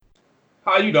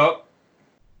How you, dog?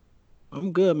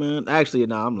 I'm good, man. Actually,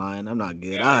 no, I'm lying. I'm not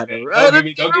good. Yeah, I okay. had a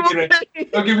The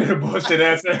don't give me the bullshit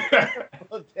answer.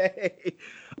 terrible day. you,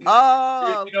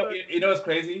 Oh, you know, you, you know what's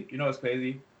crazy? You know what's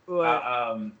crazy? what?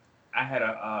 I I had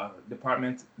a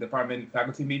department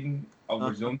faculty meeting over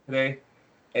Uh-huh. Zoom today,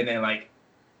 and then like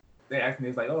they asked me,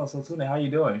 it's like, oh, so Tune, how you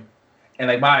doing? And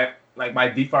like my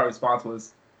default response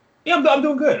was, yeah, I'm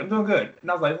doing good. I'm doing good. And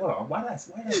I was like, hold on, why did I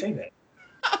say that?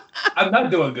 I'm not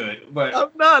doing good, but I'm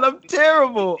not. I'm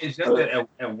terrible. it's just that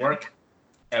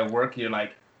at work you're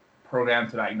like programmed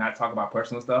to like not talk about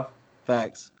personal stuff.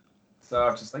 Facts. So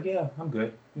I was just like, yeah, I'm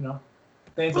good.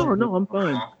 Things are Oh going no, I'm fine.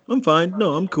 along. I'm fine.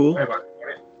 No, I'm Don't cool. worry about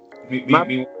it. My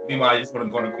Meanwhile, I just want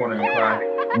to go in the corner and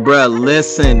cry. bruh,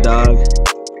 listen, dog.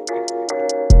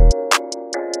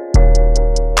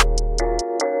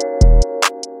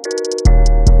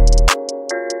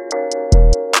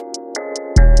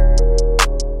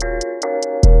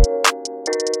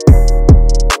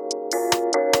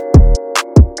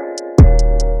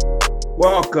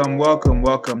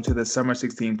 Welcome to the Summer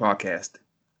 16 podcast,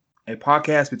 a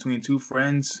podcast between two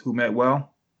friends who met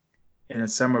well in the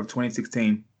summer of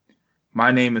 2016.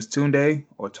 My name is Tunde,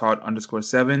 or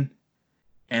Todd_7,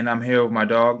 and I'm here with my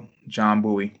dog, John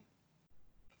Bowie.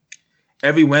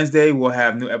 Every Wednesday, we'll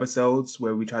have new episodes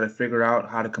where we try to figure out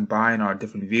how to combine our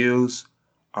different views,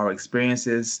 our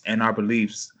experiences, and our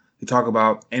beliefs to talk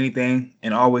about anything,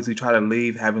 and always we try to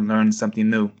leave having learned something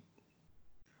new.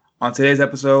 On today's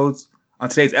episodes, on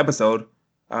today's episode,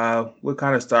 we'll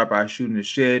kind of start by shooting the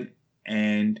shit,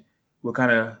 and we'll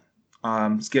kind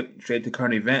of skip straight to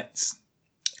current events,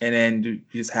 and then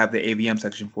just have the AVM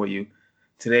section for you.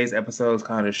 Today's episode is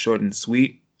kind of short and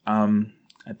sweet.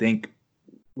 I think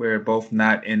we're both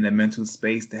not in the mental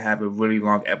space to have a really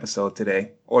long episode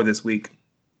today or this week.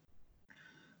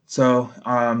 So,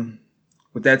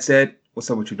 with that said, what's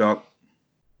up with you, dog?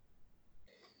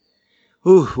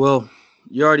 Whew, well,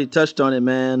 you already touched on it,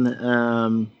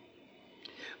 man.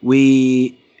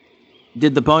 We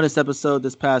did the bonus episode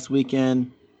this past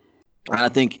weekend. I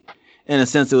think, in a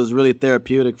sense, it was really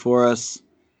therapeutic for us,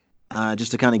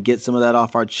 just to kind of get some of that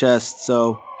off our chest.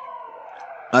 So,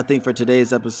 I think for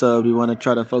today's episode, we want to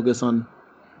try to focus on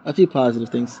a few positive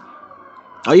things.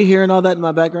 Are you hearing all that in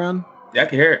my background? Yeah, I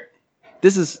can hear it.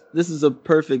 This is a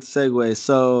perfect segue.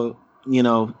 So,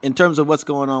 in terms of what's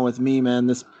going on with me, man,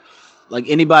 this like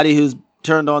anybody who's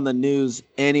turned on the news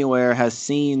anywhere has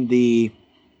seen the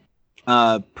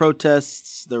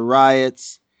protests, the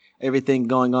riots, everything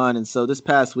going on. And so this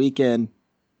past weekend,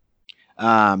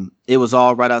 it was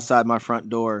all right outside my front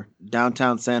door,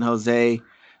 downtown San Jose.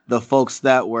 The folks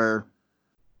that were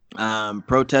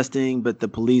protesting, but the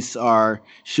police are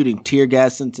shooting tear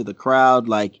gas into the crowd.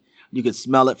 Like you could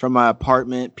smell it from my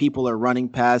apartment. People are running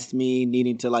past me,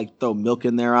 needing to like throw milk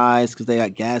in their eyes because they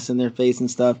got gas in their face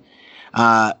and stuff.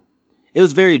 Uh, it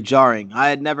was very jarring. I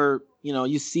had never,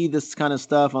 you see this kind of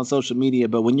stuff on social media,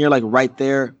 but when you're like right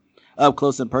there, up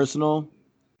close and personal,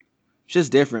 it's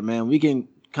just different, man. We can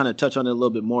kind of touch on it a little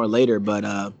bit more later,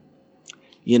 but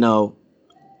you know,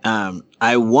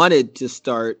 I wanted to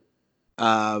start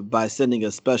by sending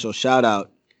a special shout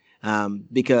out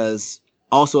because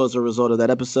also as a result of that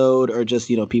episode, or just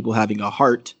people having a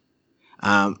heart.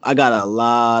 I got a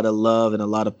lot of love and a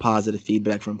lot of positive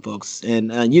feedback from folks,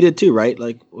 and you did too, right?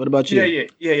 Like, what about Yeah, you?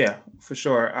 yeah, for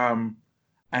sure.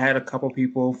 I had a couple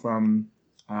people from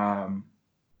um,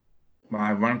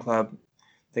 my run club.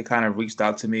 They kind of reached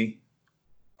out to me.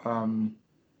 Um,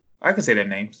 I can say their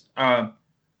names.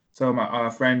 So my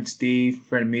friend Steve,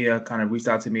 friend Mia, kind of reached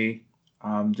out to me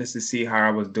just to see how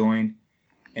I was doing,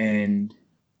 and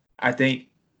I think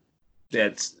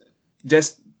that's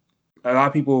just a lot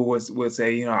of people would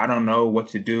say, I don't know what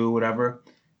to do, whatever.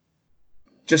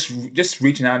 Just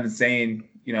reaching out and saying,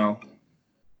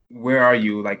 where are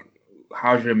you? Like,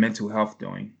 how's your mental health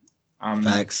doing?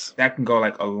 Facts. That can go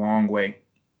like a long way.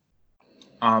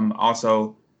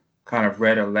 Also, kind of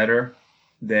read a letter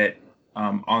that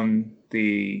on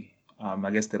the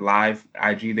I guess the live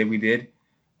IG that we did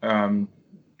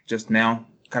just now.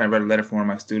 Kind of read a letter from one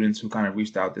of my students who kind of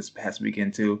reached out this past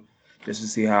weekend too, just to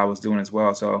see how I was doing as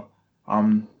well. So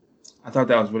um, I thought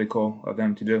that was really cool of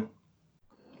them to do.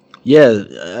 Yeah,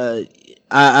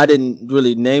 I didn't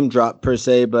really name drop per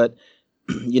se, but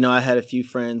I had a few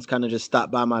friends kind of just stop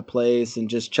by my place and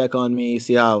just check on me,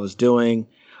 see how I was doing.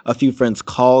 A few friends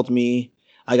called me.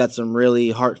 I got some really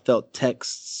heartfelt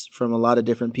texts from a lot of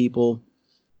different people,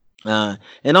 and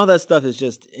all that stuff is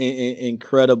just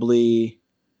incredibly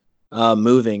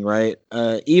moving, right?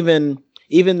 Even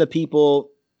the people.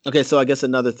 Okay, so I guess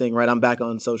another thing, right? I'm back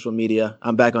on social media.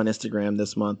 I'm back on Instagram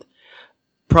this month.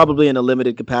 probably in a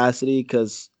limited capacity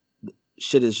because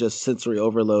shit is just sensory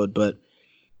overload. But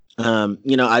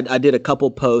I did a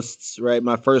couple posts, right?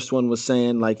 My first one was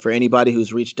saying, like, for anybody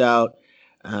who's reached out,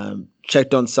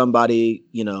 checked on somebody,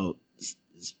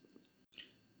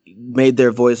 made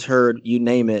their voice heard, you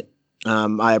name it.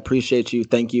 I appreciate you,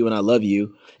 thank you, and I love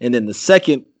you. And then the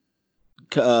second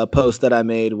post that I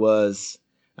made was,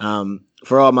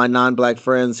 for all my non-black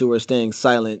friends who are staying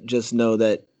silent, just know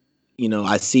that,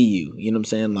 I see you. You know what I'm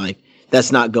saying? Like,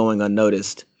 that's not going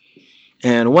unnoticed.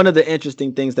 And one of the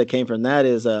interesting things that came from that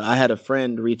is I had a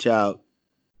friend reach out,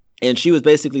 and she was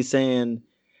basically saying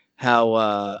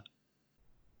how,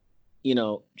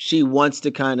 she wants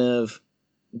to kind of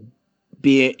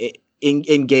be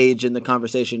engaged in the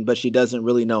conversation, but she doesn't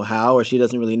really know how, or she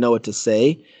doesn't really know what to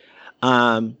say.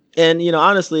 And,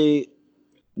 honestly,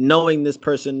 knowing this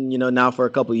person, now for a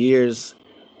couple years,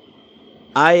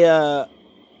 I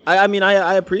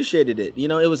appreciated it.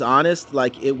 It was honest.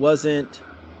 Like, it wasn't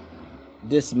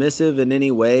dismissive in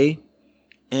any way.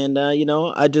 And,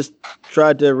 I just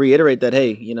tried to reiterate that,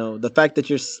 hey, the fact that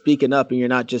you're speaking up and you're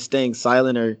not just staying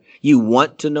silent, or you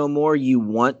want to know more, you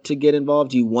want to get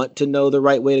involved, you want to know the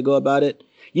right way to go about it,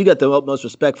 you got the utmost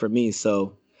respect for me.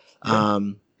 So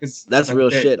that's like real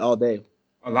shit all day.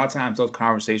 A lot of times those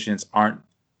conversations aren't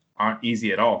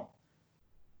easy at all.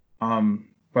 But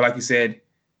like you said,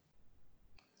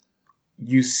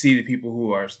 you see the people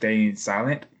who are staying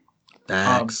silent.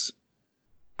 Thanks.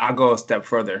 I'll go a step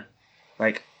further.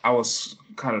 Like, I was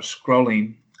kind of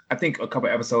scrolling. I think a couple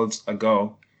episodes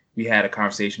ago, we had a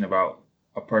conversation about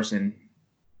a person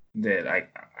that I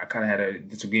kind of had a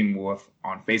disagreement with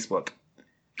on Facebook.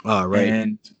 Oh,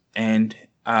 right. And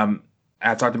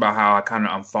I talked about how I kind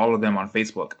of unfollowed them on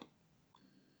Facebook,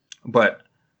 but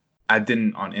I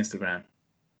didn't on Instagram.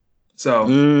 So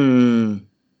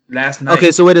last night.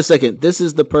 Okay, so wait a second. This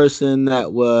is the person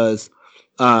that was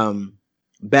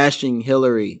bashing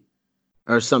Hillary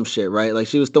or some shit, right? Like,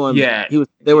 she was throwing. Yeah.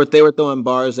 They were throwing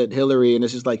bars at Hillary, and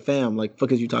it's just like, fam, like,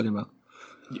 fuck is you talking about?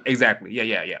 Exactly.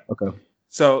 Yeah. Okay.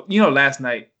 So last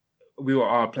night we were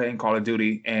all playing Call of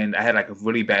Duty, and I had like a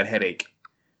really bad headache,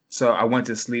 so I went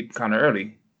to sleep kind of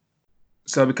early.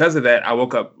 So because of that, I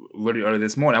woke up really early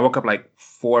this morning. I woke up like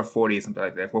 4:40, something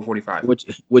like that, 4:45.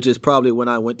 Which is probably when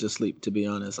I went to sleep, to be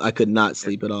honest. I could not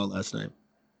sleep at all last night.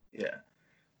 Yeah.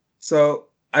 So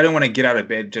I didn't want to get out of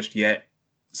bed just yet.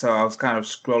 So I was kind of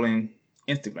scrolling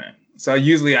Instagram. So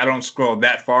usually I don't scroll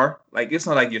that far. Like, it's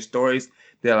not like your stories.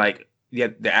 They're like,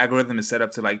 the algorithm is set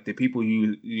up to, like, the people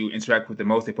you interact with the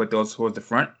most, they put those towards the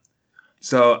front.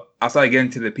 So I started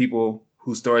getting to the people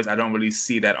whose stories I don't really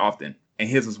see that often. And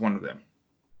his was one of them.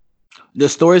 The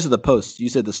stories or the posts? You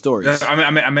said the stories. I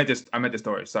meant the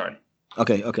stories. Sorry.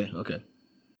 Okay.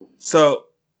 So.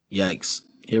 Yikes.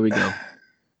 Here we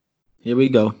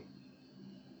go.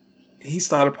 He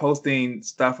started posting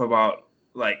stuff about,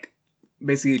 like,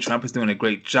 basically Trump is doing a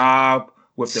great job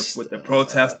with the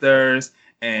protesters,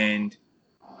 and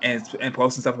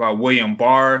posting stuff about William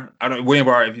Barr. William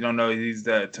Barr, if you don't know, he's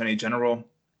the Attorney General,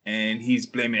 and he's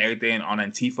blaming everything on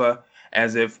Antifa,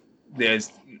 as if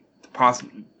there's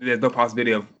no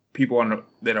possibility of people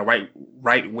that are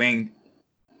right wing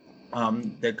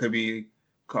that could be,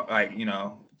 like,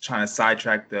 trying to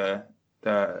sidetrack the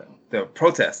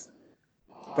protests.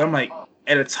 But I'm like,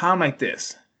 at a time like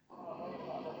this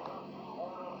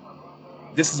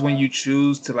is when you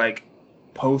choose to, like,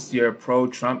 post your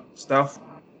pro-Trump stuff.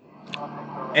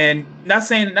 And not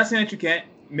saying that you can't.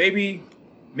 Maybe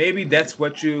that's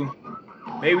what you.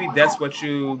 Oh, you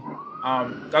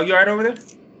all right over there?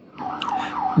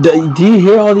 Do you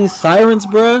hear all these sirens,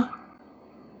 bruh?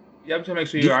 Yeah, I'm trying to make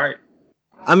sure you're all right.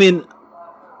 I mean,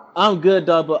 I'm good,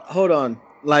 dog. But hold on,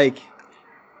 like,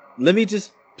 let me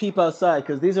just peep outside,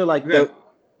 because these are like we're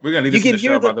gonna leave this in the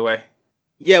show, by the way.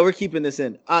 Yeah, we're keeping this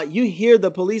in. You hear the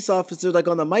police officers, like,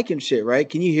 on the mic and shit, right?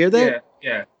 Can you hear that?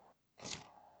 Yeah.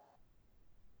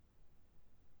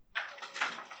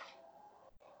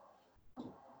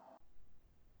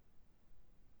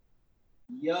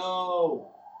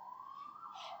 Yo,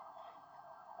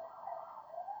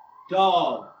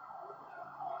 dog.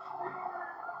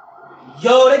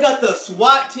 Yo, they got the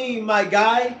SWAT team, my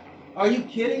guy. Are you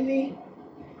kidding me?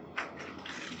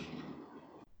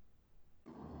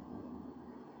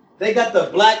 They got the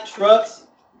black trucks.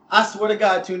 I swear to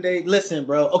God, Tunde. Listen,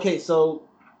 bro. Okay, so,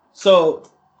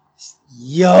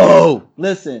 yo,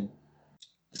 listen.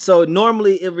 So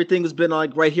normally everything has been,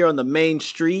 like, right here on the main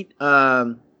street,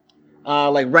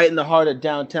 like right in the heart of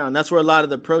downtown. That's where a lot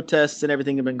of the protests and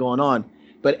everything have been going on.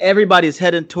 But everybody's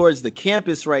heading towards the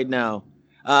campus right now.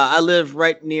 I live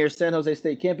right near San Jose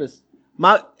State campus.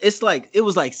 It's like it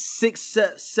was like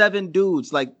 7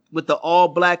 dudes like with the all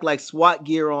black like SWAT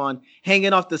gear on,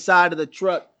 hanging off the side of the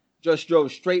truck, just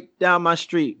drove straight down my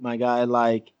street, my guy.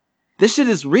 Like, this shit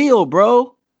is real,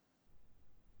 bro.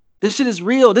 This shit is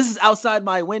real. This is outside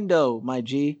my window, my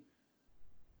G.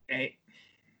 Hey.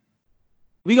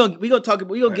 We gonna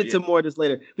get to more of this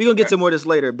later. We gonna get to more of this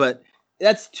later, but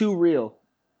that's too real.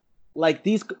 Like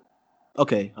these.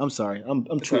 Okay, I'm sorry. I'm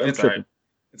tripping. Right.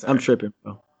 I'm tripping,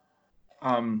 bro.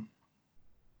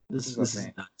 This is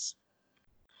nuts.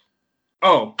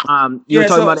 Oh, you were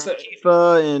talking about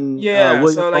Antifa and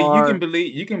William so like Barr.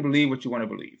 you can believe what you want to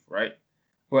believe, right?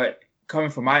 But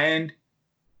coming from my end,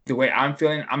 the way I'm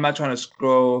feeling, I'm not trying to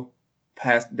scroll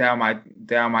past down my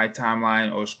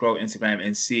timeline or scroll Instagram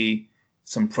and see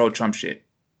some pro-Trump shit.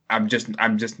 I'm just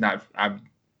not.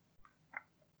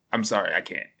 I'm sorry, I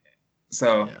can't.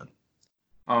 So,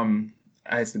 I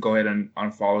had to go ahead and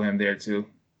unfollow him there too.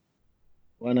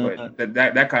 Why not? But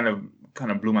that kind of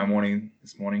blew my morning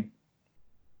this morning.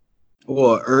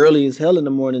 Well, early as hell in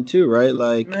the morning too, right?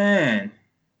 Like, man,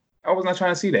 I was not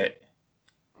trying to see that.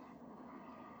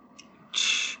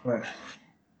 But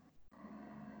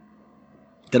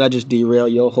did I just derail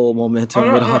your whole momentum?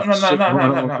 No.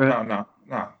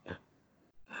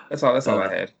 That's all I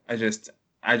had.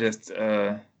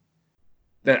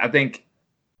 That I think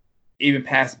even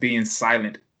past being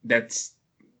silent, that's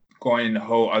going in a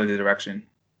whole other direction.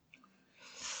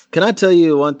 Can I tell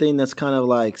you one thing that's kind of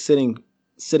like sitting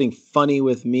funny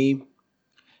with me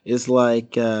is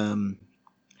like I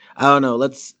don't know,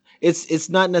 it's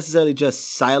not necessarily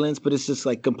just silence, but it's just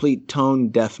like complete tone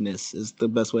deafness is the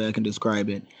best way I can describe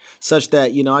it. Such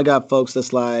that, I got folks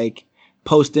that's like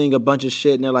posting a bunch of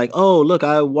shit and they're like, oh, look,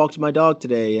 I walked my dog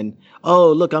today, and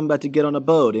oh, look, I'm about to get on a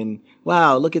boat, and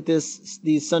wow, look at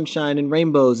these sunshine and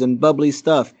rainbows and bubbly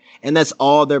stuff. And that's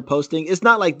all they're posting. It's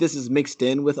not like this is mixed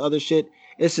in with other shit.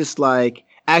 It's just like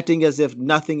acting as if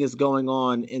nothing is going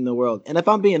on in the world. And if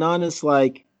I'm being honest,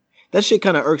 like, that shit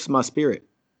kind of irks my spirit.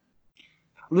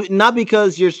 Not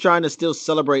because you're trying to still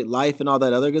celebrate life and all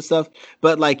that other good stuff,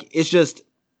 but like, it's just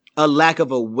a lack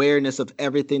of awareness of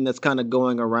everything that's kind of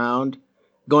going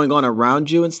on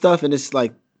around you and stuff. And it's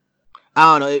like,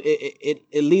 I don't know,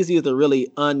 it leaves you with a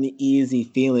really uneasy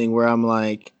feeling where I'm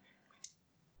like,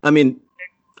 I mean,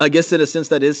 I guess in a sense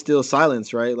that is still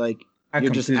silence, right? Like,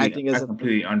 you're just acting as I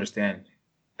completely understand.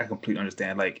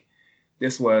 Like,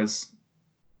 this was,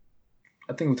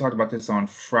 I think we talked about this on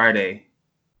Friday.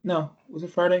 No, was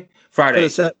it Friday? Friday.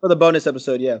 For the bonus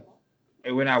episode, yeah.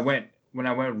 And when I went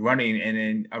running and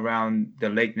then around the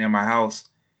lake near my house,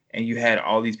 and you had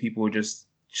all these people just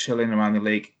chilling around the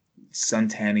lake, sun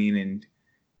tanning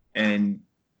and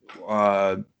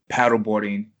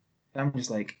paddleboarding. And I'm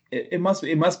just like, it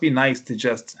must be nice to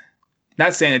just,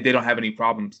 not saying that they don't have any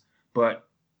problems, but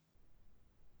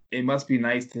it must be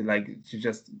nice to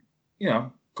just,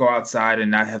 go outside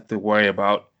and not have to worry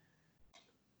about,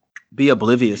 be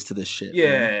oblivious to this shit.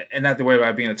 Yeah, man. And not to worry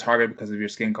about being a target because of your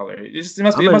skin color. It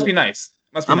must be nice.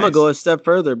 I'm gonna go a step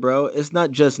further, bro. It's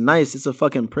not just nice; it's a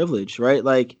fucking privilege, right?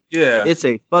 Like, yeah, it's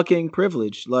a fucking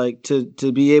privilege, like to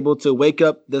be able to wake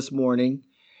up this morning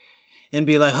and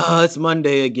be like, oh, it's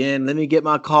Monday again. Let me get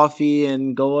my coffee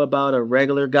and go about a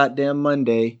regular goddamn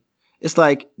Monday. It's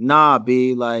like, nah,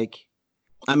 B. Like,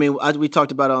 I mean, we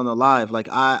talked about it on the live. Like,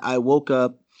 I woke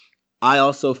up. I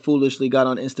also foolishly got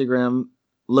on Instagram,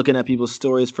 looking at people's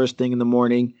stories first thing in the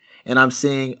morning, and I'm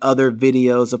seeing other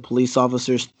videos of police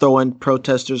officers throwing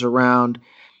protesters around,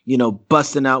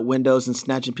 busting out windows and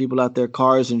snatching people out their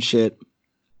cars and shit.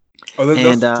 Oh,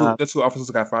 those two officers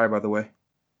got fired, by the way.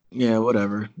 Yeah,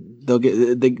 whatever.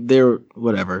 They're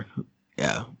whatever.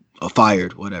 Yeah,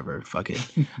 fired. Whatever. Fuck it.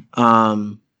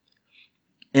 And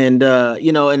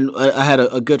I had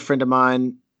a good friend of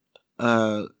mine,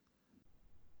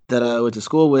 that I went to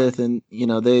school with, and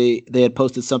they had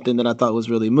posted something that I thought was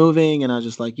really moving, and I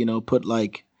just like put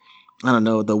like, I don't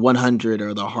know, the 100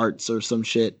 or the hearts or some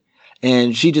shit,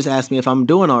 and she just asked me if I'm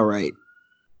doing all right,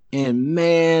 and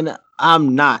man,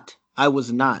 I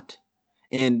was not,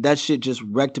 and that shit just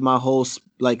wrecked my whole,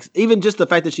 like, even just the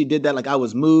fact that she did that, like, I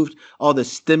was moved, all the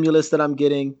stimulus that I'm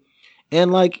getting,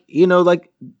 and like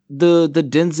like the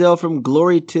Denzel from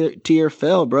Glory tier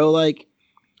fell, bro, like,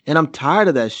 and I'm tired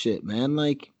of that shit, man,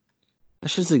 like.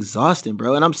 That's just exhausting,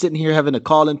 bro. And I'm sitting here having to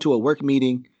call into a work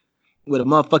meeting with a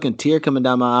motherfucking tear coming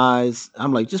down my eyes.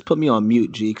 I'm like, just put me on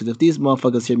mute, G. Because if these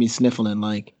motherfuckers hear me sniffling,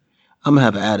 like, I'm going to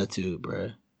have an attitude, bro.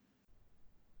 I'm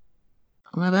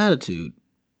going to have an attitude.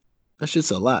 That's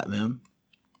just a lot, man.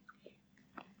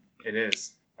 It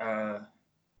is. I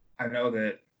know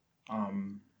that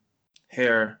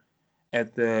hair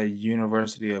at the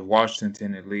University of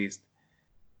Washington, at least,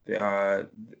 uh,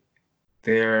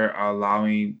 they're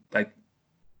allowing like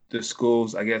the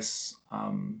schools, I guess,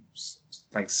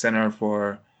 like Center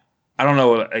for, I don't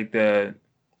know,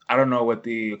 I don't know what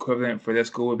the equivalent for this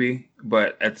school would be,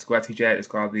 but at the school I teach at, it's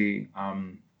called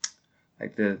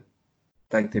like the,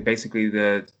 basically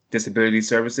the disability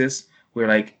services, where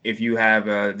like if you have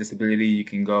a disability, you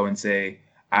can go and say,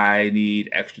 I need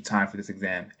extra time for this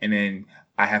exam, and then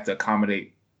I have to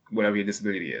accommodate whatever your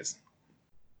disability is.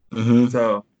 Mm-hmm.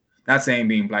 So, not saying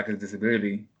being black is a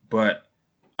disability, but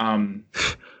um,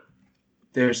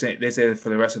 they say for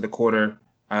the rest of the quarter,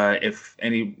 if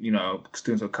any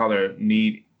students of color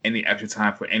need any extra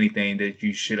time for anything, that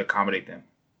you should accommodate them.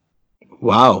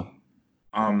 Wow.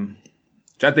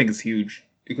 Which I think is huge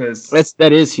because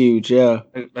That is huge. Yeah.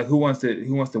 like who wants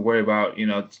to worry about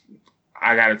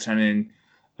I got to turn in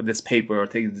this paper or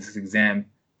take this exam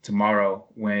tomorrow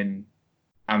when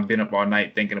I've been up all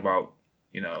night thinking about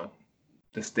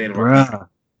the state of our country. Bruh.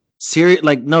 Serious,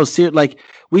 like no, serious. Like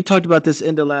we talked about this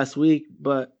end of last week,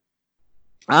 but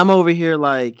I'm over here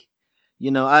like, I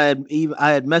had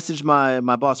messaged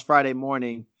my boss Friday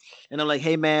morning, and I'm like,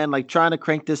 hey man, like trying to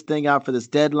crank this thing out for this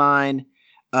deadline.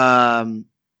 Um,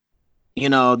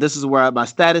 this is where my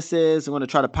status is. I'm going to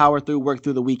try to power through, work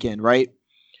through the weekend, right?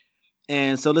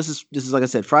 And so this is like I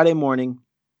said, Friday morning,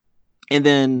 and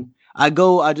then I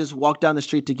just walk down the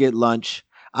street to get lunch.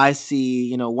 I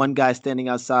see, one guy standing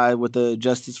outside with the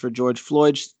Justice for George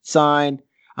Floyd sign.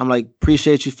 I'm like,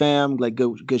 appreciate you, fam. Like,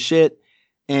 good shit.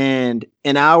 And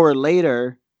an hour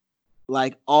later,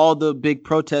 like all the big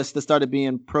protests that started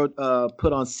being put on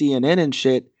CNN and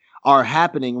shit are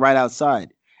happening right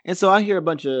outside. And so I hear a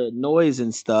bunch of noise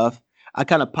and stuff. I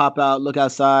kind of pop out, look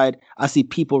outside. I see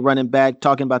people running back,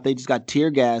 talking about they just got tear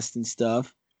gassed and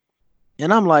stuff.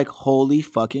 And I'm like, holy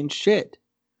fucking shit.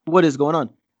 What is going on?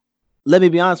 Let me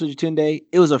be honest with you, Tunde.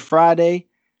 It was a Friday.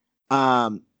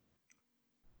 Um,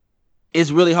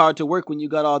 it's really hard to work when you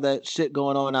got all that shit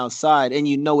going on outside and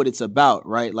you know what it's about,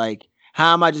 right? Like,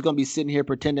 how am I just gonna be sitting here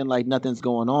pretending like nothing's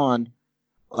going on?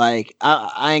 Like,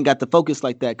 I ain't got the focus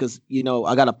like that because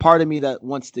I got a part of me that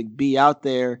wants to be out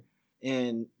there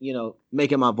and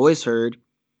making my voice heard.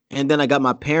 And then I got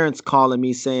my parents calling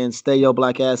me saying, "Stay your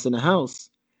black ass in the house,"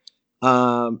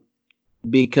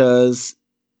 because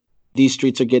these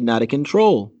streets are getting out of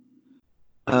control.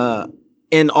 Uh,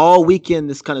 and all weekend,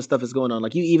 this kind of stuff is going on.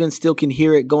 Like you even still can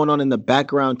hear it going on in the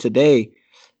background today.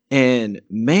 And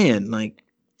man, like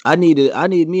I need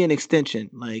me an extension.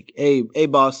 Like, hey,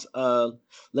 boss,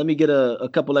 let me get a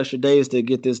couple extra days to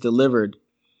get this delivered.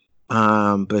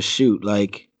 But shoot,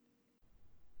 like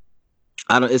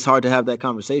I don't. It's hard to have that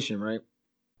conversation, right?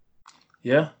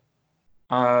 Yeah.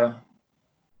 Uh,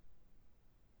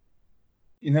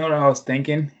 you know what I was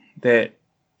thinking? That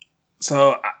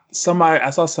I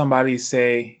saw somebody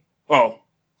say, "Oh,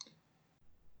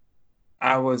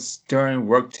 I was during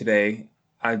work today.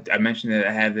 I mentioned that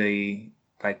I had the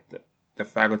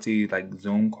faculty like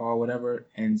Zoom call, whatever,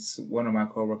 and one of my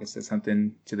coworkers said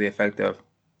something to the effect of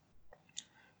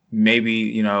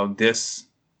maybe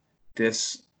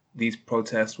these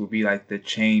protests will be like the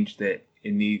change that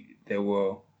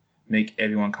will make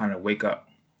everyone kind of wake up."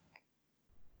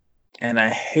 And I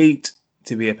hate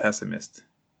to be a pessimist.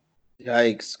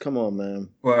 Yikes! Come on, man.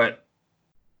 But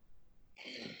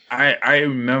I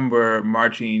remember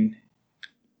marching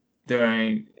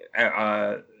during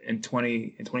in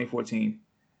 2014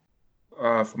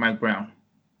 for Mike Brown.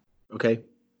 Okay.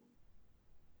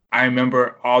 I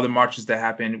remember all the marches that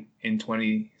happened in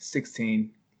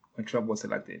 2016 when Trump was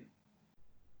elected.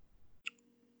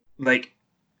 Like,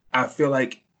 I feel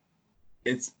like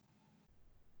it's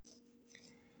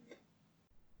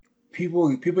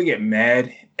people get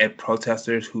mad at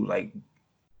protesters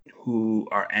who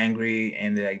are angry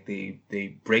and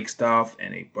they break stuff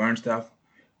and they burn stuff.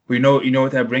 You know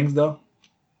what that brings though?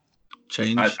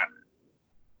 Change.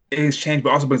 It is change,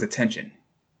 but also brings attention.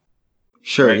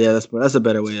 Sure. Right? Yeah, that's a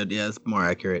better way. It's more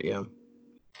accurate. Yeah.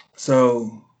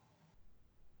 So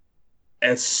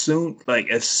as soon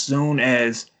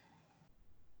as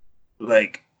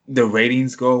like the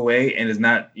ratings go away and it's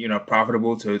not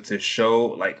profitable to show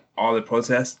like all the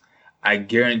protests, I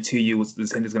guarantee you the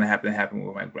same is going to happen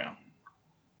with Mike Brown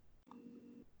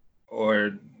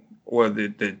or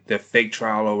the fake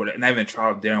trial or whatever, not even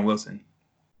trial of Darren Wilson.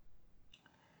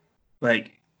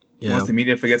 Like once the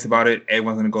media forgets about it,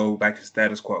 everyone's going to go back to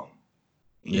status quo.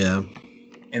 Yeah.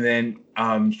 And then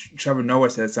Trevor Noah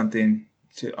said something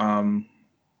to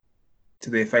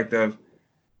the effect of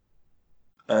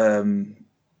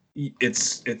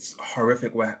it's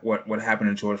horrific what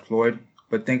happened to George Floyd,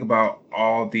 but think about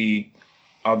all the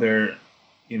other,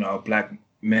 black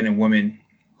men and women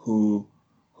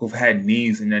who've had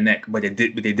knees in their neck, but they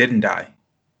didn't die.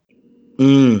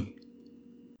 Mm.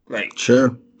 Like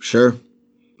Sure.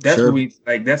 that's what we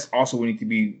like. That's also what we need to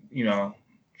be,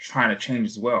 trying to change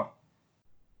as well.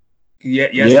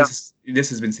 Yes, Yeah. this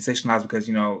has been sensationalized because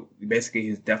basically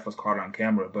his death was caught on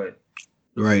camera, but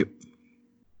Right.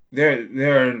 there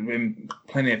have been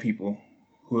plenty of people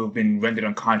who have been rendered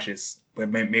unconscious, but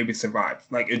maybe survived.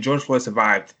 Like if George Floyd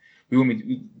survived,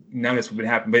 none of this would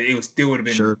have happened. But it still would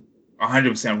have been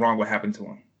 100% wrong what happened to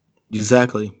him.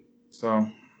 Exactly. So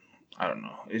I don't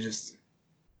know. It's just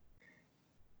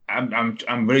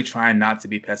I'm really trying not to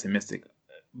be pessimistic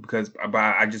because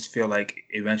I just feel like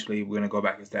eventually we're gonna go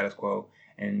back to status quo,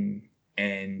 and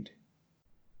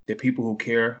the people who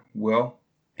care will,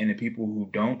 and the people who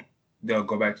don't, they'll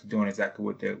go back to doing exactly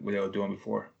what they were doing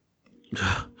before.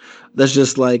 That's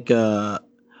just like I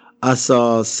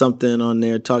saw something on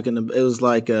there talking about, it was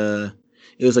like a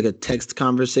text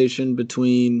conversation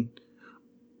between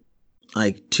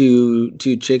like two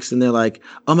chicks, and they're like,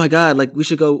 "Oh my god, like we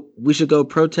should go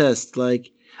protest."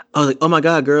 Like I was like, "Oh my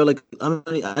god, girl, like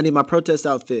I need my protest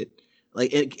outfit."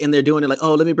 Like and they're doing it like,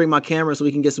 "Oh, let me bring my camera so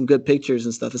we can get some good pictures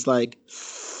and stuff." It's like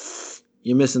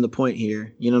you're missing the point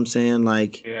here. You know what I'm saying?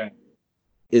 Like Yeah.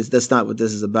 that's not what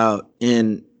this is about.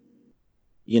 And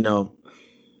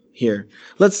here,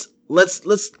 let's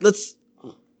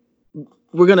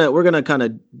we're gonna kind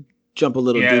of jump a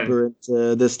little deeper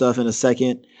into this stuff in a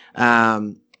second.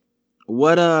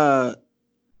 What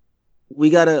we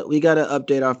gotta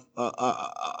update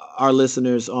our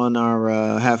listeners on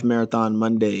our half marathon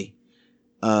Monday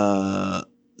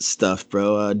stuff,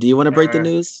 bro. Do you want to break the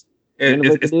news?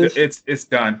 It's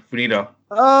done. Finito.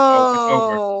 It's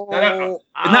over. No,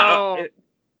 it's not.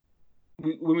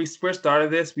 When we first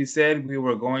started this, we said we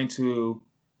were going to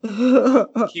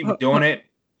keep doing it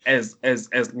as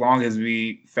long as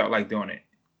we felt like doing it.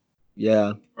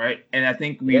 Yeah. Right. And I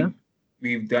think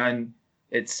we've done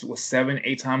it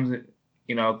 7-8 times,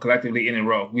 collectively in a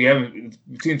row. We haven't,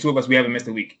 between the two of us, we haven't missed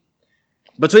a week.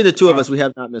 Between the two of us, we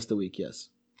have not missed a week. Yes.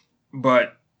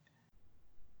 But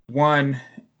one,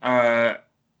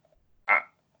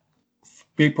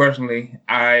 me personally,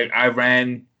 I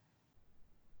ran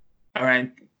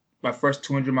my first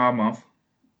 200-mile month.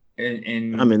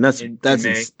 I mean, that's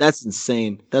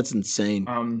insane. That's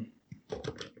insane.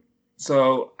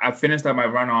 So I finished up my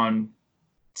run on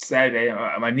Saturday.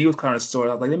 My knee was kind of sore.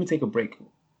 I was like, let me take a break.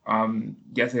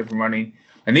 Yesterday from running,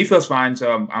 my knee feels fine,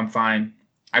 so I'm fine.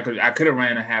 I could have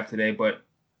ran a half today, but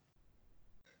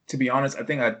to be honest, I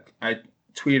think I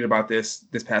tweeted about this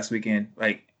past weekend.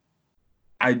 Like,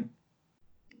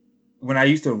 when I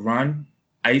used to run,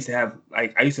 I used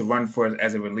to run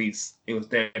as a release. It was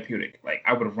therapeutic. Like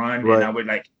I would run and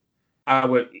I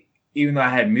would, even though I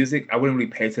had music, I wouldn't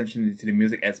really pay attention to the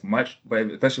music as much.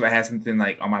 But especially if I had something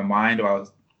like on my mind or I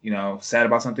was, sad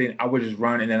about something, I would just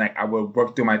run and then I would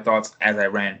work through my thoughts as I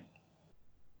ran.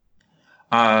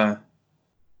 The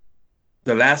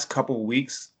last couple of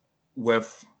weeks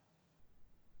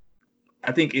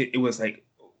I think it was like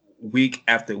week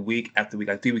after week after week,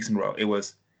 like 3 weeks in a row. It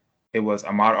was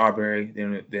Ahmaud Arbery,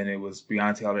 then it was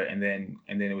Breonna Taylor, and then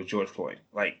it was George Floyd.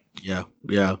 Like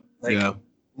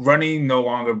running no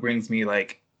longer brings me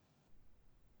like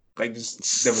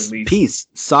just the release, peace,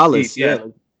 solace. Yeah,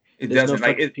 it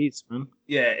doesn't peace, man.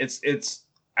 Yeah, it's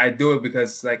I do it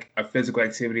because it's like a physical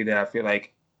activity that I feel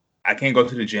like I can't go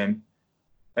to the gym.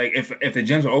 Like if the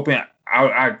gyms are open,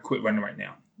 I'd quit running right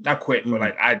now. Not quit, but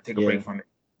like I'd take a break from it.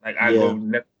 Like I go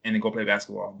left and then go play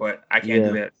basketball, but I can't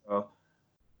do that. So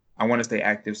I want to stay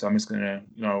active, so I'm just gonna,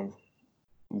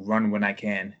 run when I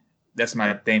can. That's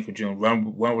my thing for June.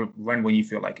 Run when you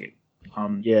feel like it.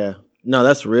 Yeah, no,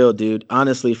 that's real, dude.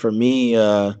 Honestly, for me,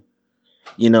 I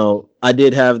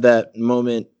did have that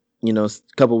moment, a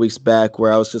couple weeks back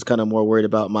where I was just kind of more worried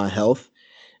about my health,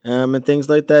 and things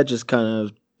like that. Just kind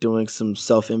of doing some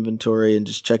self inventory and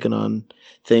just checking on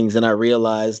things, and I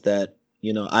realized that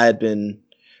I had been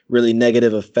really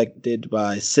negative affected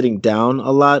by sitting down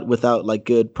a lot without like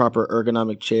good proper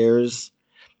ergonomic chairs.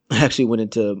 I actually went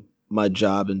into my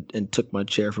job and took my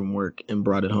chair from work and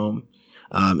brought it home.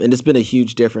 And it's been a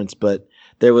huge difference, but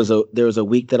there was a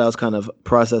week that I was kind of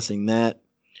processing that.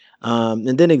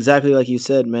 And then exactly like you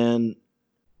said, man,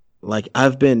 like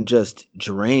I've been just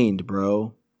drained,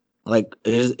 bro. Like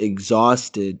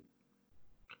exhausted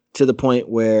to the point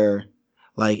where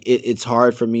like it's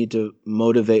hard for me to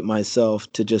motivate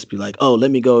myself to just be like, oh,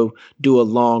 let me go do a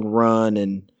long run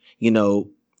and,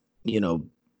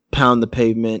 pound the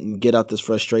pavement and get out this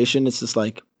frustration. It's just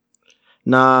like,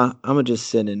 nah, I'm gonna just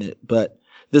sit in it. But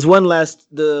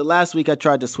The last week I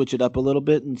tried to switch it up a little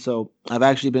bit, and so I've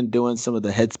actually been doing some of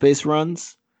the Headspace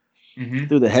runs Mm-hmm.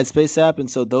 through the Headspace app, and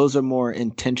so those are more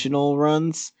intentional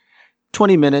runs,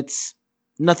 20 minutes,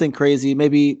 nothing crazy.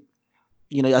 Maybe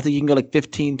I think you can go like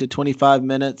 15 to 25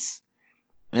 minutes,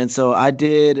 and so I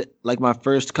did like my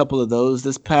first couple of those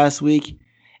this past week,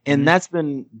 and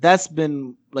Mm-hmm. that's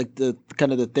been like the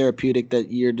kind of the therapeutic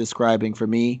that you're describing for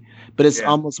me, but it's Yeah.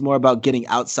 almost more about getting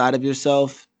outside of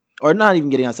yourself, or not even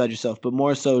getting outside yourself, but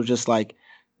more so just like,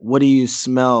 what do you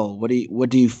smell, what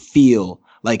do you feel,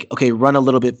 like, okay, run a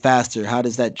little bit faster, how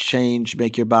does that change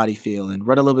make your body feel, and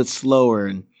run a little bit slower,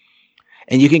 and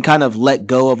you can kind of let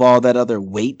go of all that other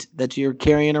weight that you're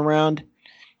carrying around.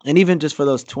 And even just for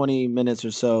those 20 minutes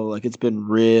or so, like, it's been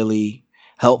really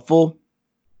helpful.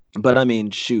 But I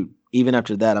mean, shoot, even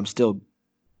after that,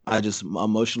 I just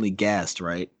emotionally gassed,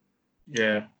 right?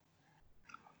 Yeah.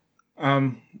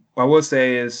 What I will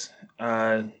say is,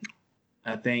 I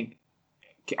think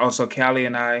also Callie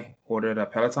and I ordered a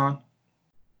Peloton.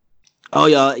 Oh,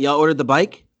 y'all ordered the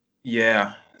bike?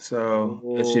 Yeah. So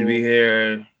it should be Oh,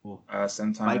 here biker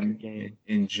sometime gang.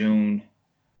 in June.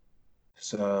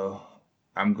 So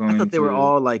I'm I going thought they were to.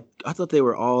 all like I thought they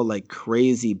were all like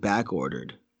crazy back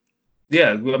ordered.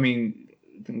 Yeah. I mean,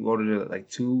 I think we ordered it like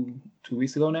two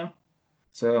weeks ago now.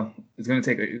 So it's gonna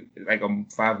take like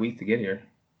 5 weeks to get here.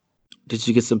 Did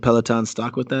you get some Peloton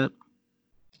stock with that?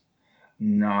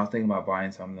 No, I was thinking about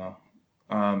buying some though.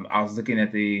 I was looking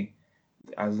at the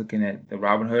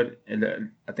Robinhood,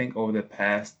 and I think over the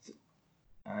past,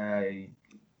 I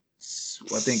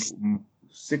think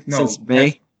six no Since past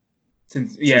May?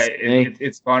 since yeah Since May?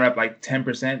 it's gone up like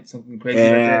 10%, something crazy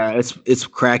like that. Yeah, it's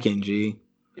cracking, G.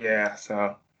 Yeah,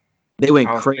 so They went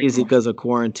I was crazy thinking because of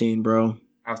quarantine, bro.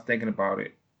 I was thinking about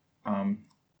it. Um,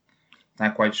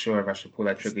 not quite sure if I should pull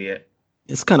that trigger yet.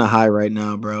 It's kind of high right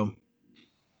now, bro.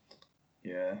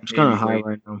 Yeah, It's kind of maybe high wait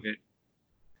right a now. bit.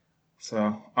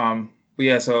 So but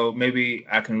yeah, so maybe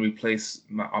I can replace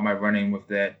all my running with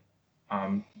that.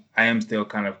 Um, I am still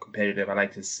kind of competitive. I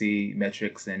like to see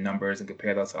metrics and numbers and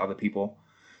compare those to other people.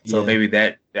 So Yeah, maybe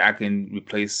that I can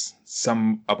replace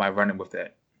some of my running with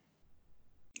that.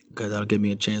 because that'll give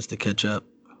me a chance to catch up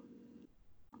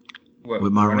with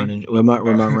What my running? running with my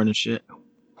running shit.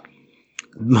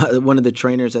 One of the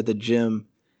trainers at the gym,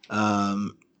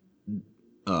 um,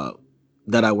 uh,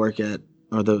 that I work at,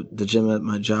 or the gym at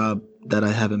my job that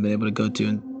I haven't been able to go to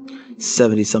in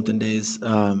 70 something days.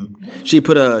 She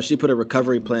put a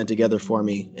recovery plan together for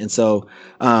me, and so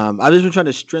I've just been trying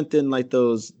to strengthen like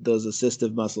those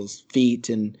assistive muscles, feet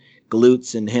and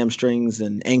glutes and hamstrings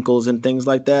and ankles and things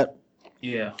like that.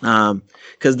 Yeah.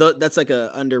 Because that's like a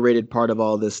underrated part of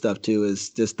all this stuff too, is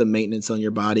just the maintenance on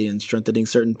your body and strengthening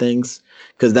certain things,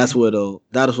 because Hmm. that's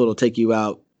what'll take you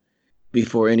out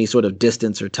before any sort of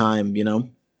distance or time.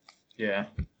 Yeah.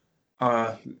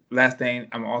 Uh, Last thing,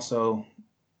 I'm also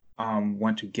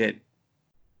want to get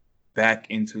back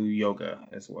into yoga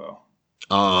as well.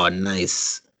 Oh,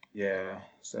 nice. Yeah.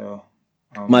 So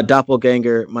My um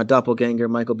doppelganger, my doppelganger,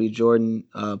 Michael B. Jordan,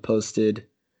 posted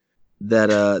that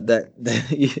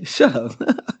shut up.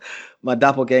 My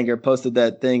doppelganger posted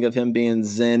that thing of him being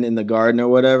zen in the garden or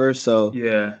whatever. So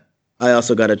yeah. I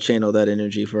also got to channel that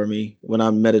energy for me when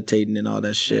I'm meditating and all that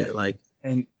Yeah. shit. Like,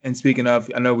 And speaking of,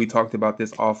 I know we talked about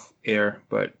this off air,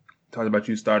 but talked about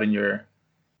you starting your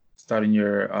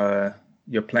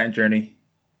plant journey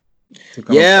to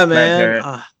become a yeah, plant man.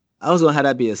 parent. I was gonna have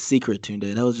that be a secret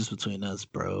today. That was just between us,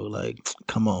 bro. Like,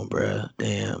 come on, bro.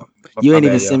 Damn. You My ain't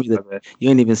even bad, y'all. send me the My bad. you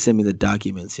ain't even send me the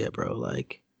documents yet, bro.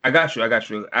 Like, I got you. I got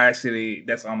you. I actually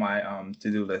that's on my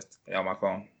to-do list on my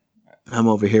phone. I'm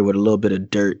over here with a little bit of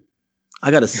dirt.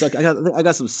 I got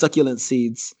some succulent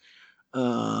seeds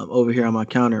over here on my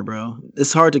counter, bro.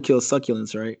 It's hard to kill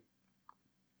succulents, right?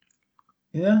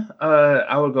 Yeah.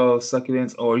 I would go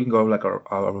succulents, or you can go like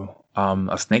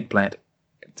a snake plant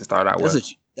to start out That's with.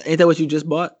 what ain't that what you just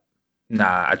bought?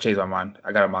 Nah, I changed my mind.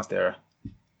 I got a monstera.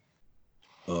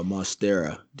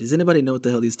 Monstera. Does anybody know what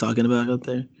the hell he's talking about out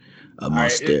there? A All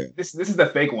right. Monstera. This is the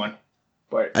fake one,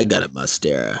 but I got a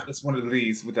Monstera. it's one of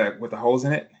these with the holes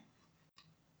in it.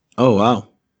 Oh wow.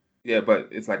 Yeah, but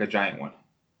it's like a giant one.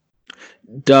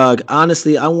 Doug,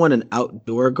 honestly, I want an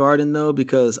outdoor garden though,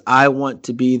 because I want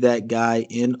to be that guy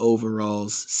in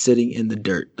overalls sitting in the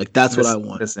dirt. Like, that's what I Listen,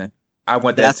 want. listen. I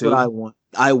want that That's what I too. want.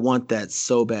 I want that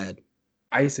so bad.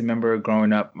 I used to remember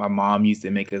growing up, my mom used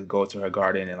to make us go to her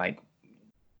garden and like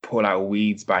pull out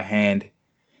weeds by hand, and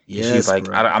she's Yes, like,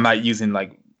 bro. I'm not using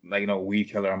weed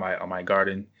killer on my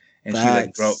garden, and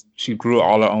Facts. she grew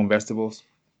all her own vegetables.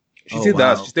 She Oh still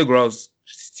does. She wow. still grows.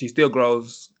 She still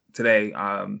grows today.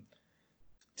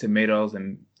 tomatoes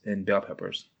and bell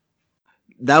peppers.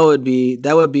 That would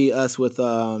be us with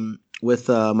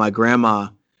my grandma.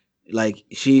 Like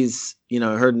she's,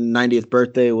 her 90th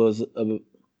birthday was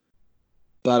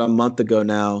about a month ago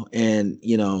now, and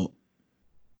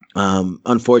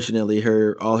unfortunately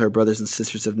all her brothers and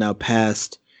sisters have now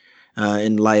passed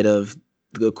in light of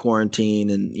the quarantine,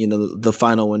 and the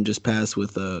final one just passed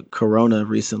with corona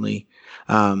recently.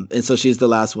 And so she's the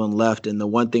last one left, and the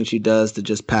one thing she does to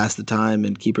just pass the time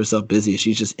and keep herself busy is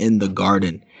she's just in the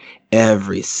garden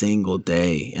every single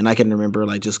day. And I can remember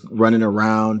like just running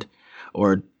around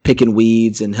or picking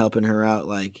weeds and helping her out.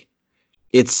 Like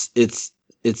it's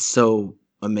so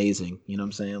amazing. You know what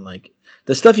I'm saying? Like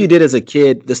the stuff you did as a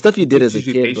kid,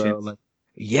 bro. Like,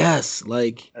 yes.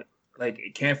 Like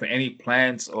caring for any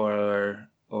plants or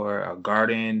a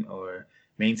garden or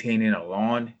maintaining a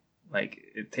lawn.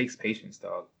 Like it takes patience,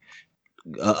 dog.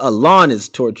 A lawn is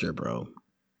torture, bro.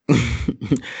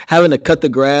 Having to cut the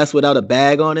grass without a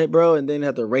bag on it, bro, and then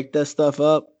have to rake that stuff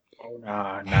up. Oh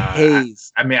nah.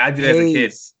 Haze. I mean, I did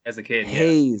it as a kid.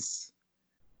 Haze.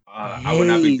 Yeah. I would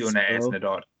not be doing that as an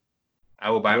adult. I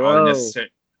would buy all the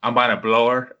necessary. I'm buying a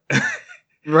blower.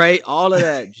 Right, all of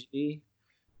that. G.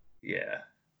 Yeah.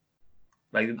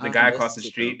 Like the guy across the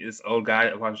street, this old guy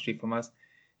across the street from us,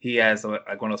 he has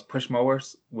like one of those push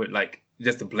mowers with like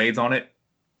just the blades on it.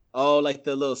 Oh, like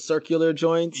the little circular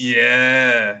joints?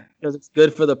 Yeah. Because it's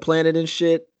good for the planet and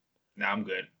shit. Nah, I'm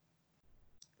good.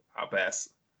 I'll pass.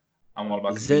 I'm all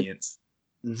about convenience.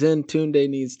 Zen Tunde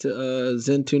needs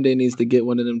to get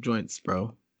one of them joints,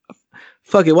 bro.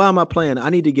 Fuck it. Why am I playing? I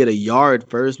need to get a yard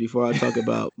first before I talk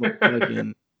about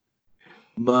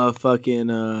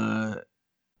motherfucking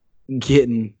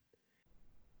getting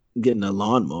a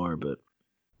lawnmower, but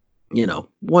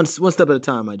one step at a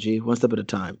time, my G. One step at a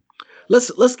time.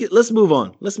 Let's move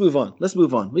on. Let's move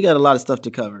on. We got a lot of stuff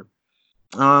to cover.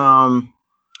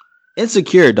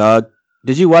 Insecure, dog.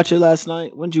 Did you watch it last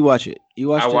night? When did you watch it?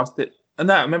 I watched it.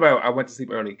 No, I remember I went to sleep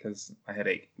early because I had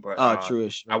a headache. But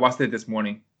true-ish. I watched it this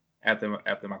morning after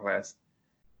my class.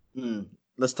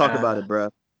 Let's talk about it, bro.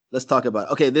 Let's talk about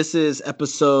it. Okay, this is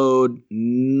episode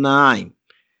 9.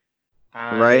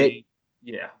 Right?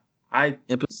 Yeah.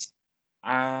 Episode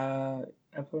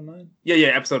 9? Yeah,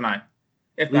 episode 9.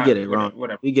 Get it wrong.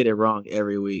 Whatever. We get it wrong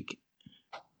every week.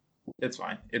 It's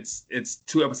fine. It's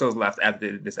 2 episodes left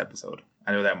after this episode.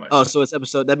 I know that much. Oh, so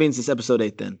that means it's episode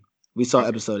 8 then. We saw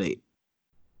episode 8.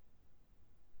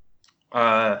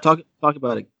 Talk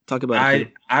about it.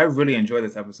 I really enjoyed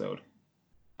this episode.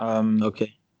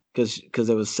 Okay. Because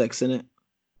there was sex in it?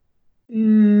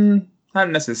 Not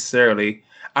necessarily.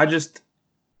 I just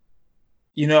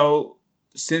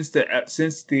since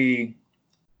the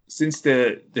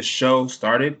show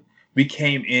started, we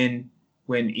came in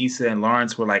when Issa and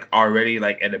Lawrence were like already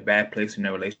like at a bad place in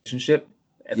their relationship.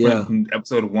 From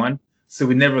episode 1. So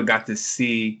we never got to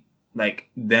see like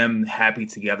them happy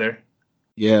together.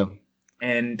 Yeah.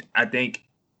 And I think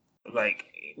like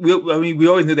we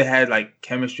always knew they had like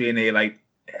chemistry and they like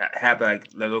have like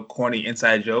little corny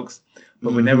inside jokes,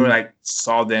 but we never like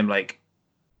saw them like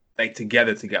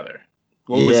together.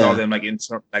 We saw them like in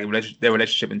their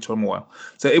relationship in turmoil.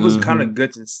 So it was kind of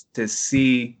good to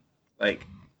see, like,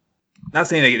 not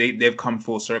saying they've come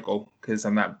full circle because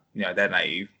I'm not that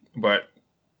naive, but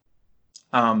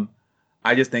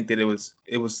I just think that it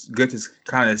was good to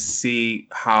kind of see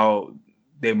how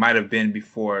they might have been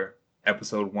before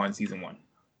episode 1, season 1.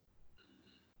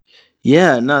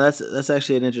 Yeah, no, that's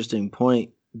actually an interesting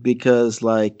point because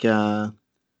like I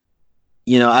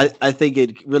think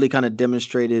it really kind of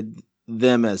demonstrated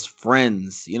them as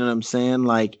friends, you know what I'm saying?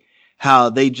 Like how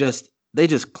they just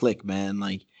click, man.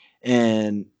 Like,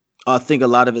 and I think a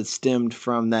lot of it stemmed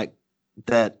from that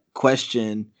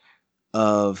question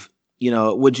of,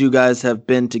 would you guys have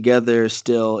been together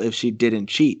still if she didn't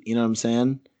cheat? You know what I'm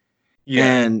saying? Yeah.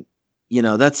 And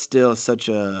that's still such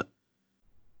a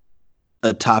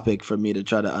topic for me to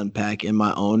try to unpack in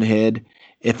my own head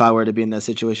if I were to be in that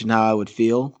situation, how I would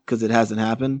feel, because it hasn't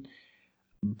happened.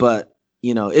 But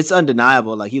it's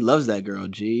undeniable. Like, he loves that girl,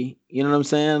 G. You know what I'm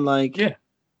saying? Like, yeah.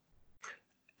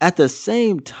 At the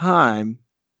same time,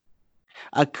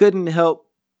 I couldn't help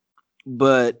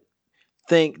but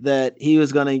think that he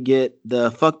was going to get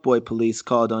the fuckboy police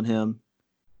called on him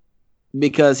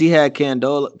because he had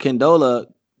Condola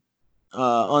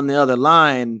on the other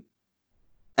line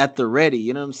at the ready.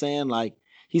 You know what I'm saying? Like,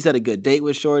 he's had a good date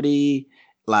with Shorty.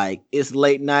 Like, it's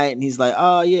late night and he's like,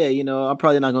 oh yeah, I'm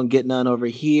probably not going to get none over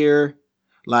here.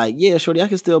 Like, yeah, Shorty, I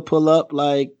can still pull up.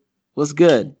 Like, what's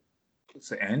good? It's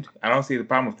the end. I don't see the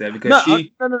problem with that because No, no.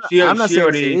 I'm not she saying it's an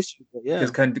already issue, but yeah.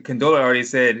 because Condola already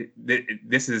said that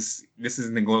this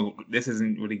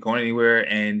isn't really going anywhere,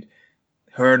 and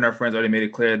her and her friends already made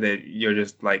it clear that you're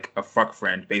just like a fuck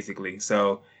friend, basically.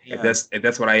 So Yeah. if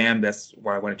that's what I am, that's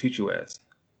what I want to treat you as.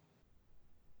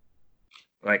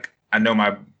 Like I know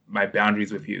my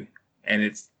boundaries with you, and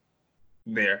it's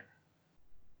there.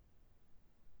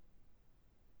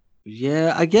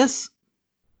 Yeah, I guess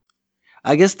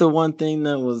the one thing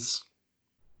that was,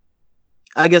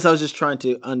 I guess I was just trying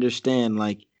to understand,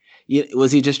 like,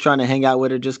 was he just trying to hang out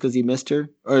with her just because he missed her,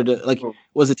 or like, Well,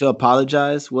 was it to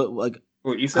apologize? What, like,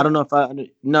 I Issa? don't know if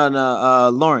no,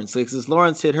 Lawrence, like, since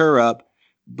Lawrence hit her up,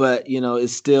 but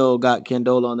it's still got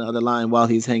Kendola on the other line while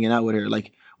he's hanging out with her.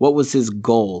 Like, what was his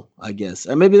goal? I guess,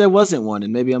 or maybe there wasn't one,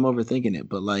 and maybe I'm overthinking it.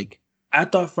 But like, I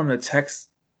thought from the text,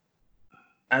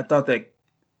 I thought that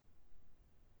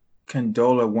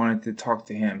Condola wanted to talk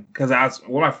to him because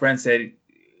what my friend said.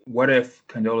 What if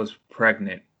Condola's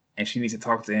pregnant and she needs to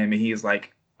talk to him, and he's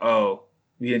like, "Oh,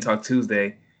 we didn't talk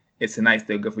Tuesday. It's tonight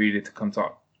still good for you to come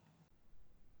talk."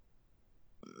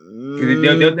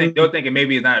 Because they'll think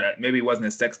maybe it's not maybe it wasn't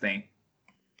a sex thing.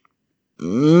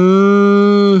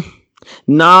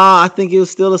 Nah, I think it was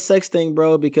still a sex thing,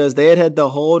 bro, because they had the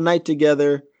whole night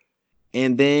together,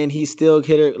 and then he still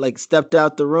hit her, like, stepped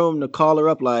out the room to call her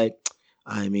up, like,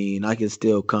 I mean, I can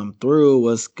still come through.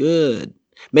 What's good?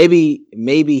 Maybe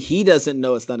he doesn't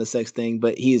know it's not a sex thing,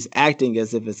 but he's acting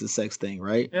as if it's a sex thing,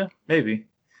 right? Yeah, maybe.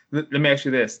 Let me ask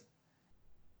you this.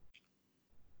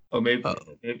 Oh, maybe.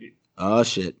 Oh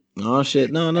shit. No.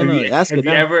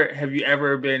 Have you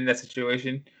ever been in that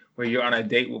situation where you're on a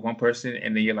date with one person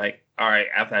and then you're like, all right,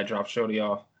 after I drop Shorty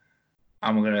off,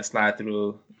 I'm gonna slide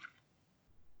through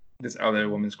this other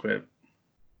woman's crib.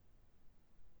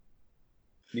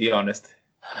 Be honest.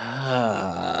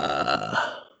 I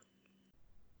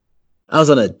was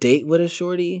on a date with a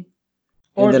shorty,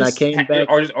 and then I came back,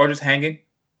 or just hanging.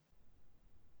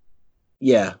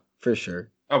 Yeah, for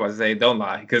sure. I was about to say, don't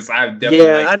lie, because I've definitely.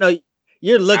 Yeah, I know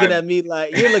you're looking at me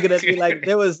like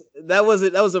that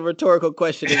was a rhetorical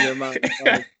question in your mind.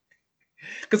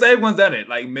 Because everyone's done it,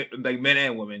 like men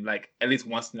and women, like at least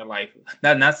once in their life.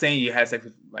 Not saying you had sex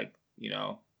with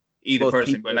either both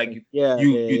person, people, but like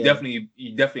you definitely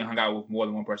hung out with more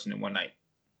than one person in one night.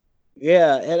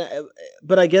 Yeah,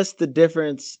 but I guess the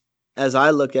difference, as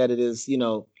I look at it, is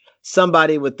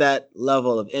somebody with that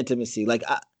level of intimacy. Like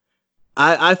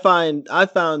I found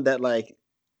that, like,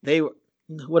 they were.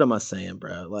 What am I saying,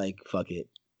 bro? Like, fuck it,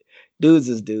 dudes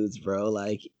is dudes, bro.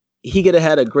 Like, he could have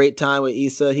had a great time with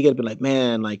Issa. He could have been like,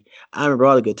 man, like, I remember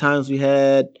all the good times we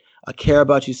had. I care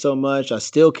about you so much. I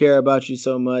still care about you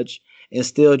so much, and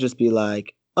still just be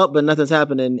like, oh, but nothing's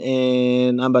happening,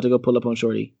 and I'm about to go pull up on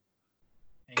Shorty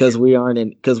because we aren't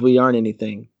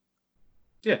anything.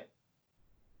 Yeah.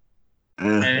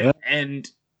 And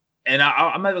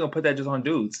I'm not even gonna put that just on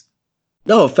dudes.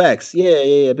 No, facts.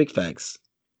 Yeah, big facts.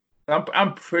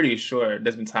 I'm pretty sure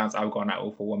there's been times I've gone out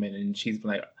with a woman and she's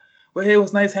been like, well, hey, it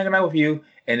was nice hanging out with you.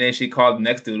 And then she called the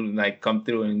next dude and like come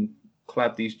through and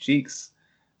clap these cheeks.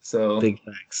 So big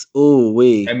facts. Ooh,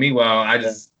 wee. And meanwhile, I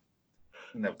just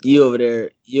you over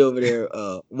there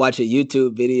watching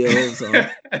YouTube videos on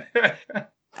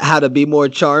how to be more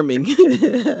charming.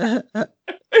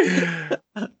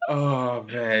 Oh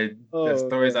man, the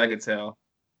stories I could tell.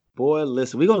 Boy,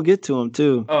 listen, we're gonna get to them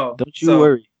too. Oh, don't you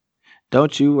worry.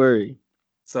 Don't you worry.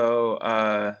 So,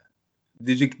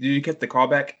 did you get the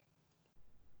callback?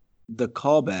 The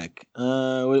callback.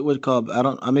 What call? I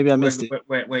don't. Maybe I missed it.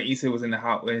 When Issa was in the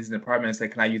house, when he's in the apartment, and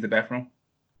said, "Can I use the bathroom?"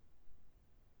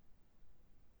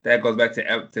 That goes back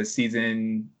to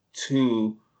season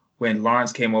 2 when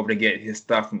Lawrence came over to get his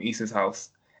stuff from Issa's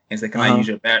house and said, "Can I use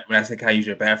your bath?" When I said, "Can I use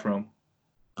your bathroom?"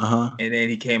 And then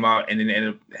he came out and then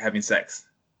ended up having sex.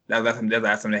 That's the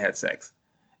last time they had sex.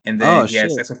 And then he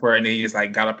had sex with her, and then he just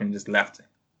like got up and just left.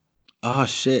 Oh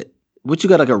shit! What, you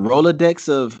got, like a Rolodex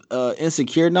of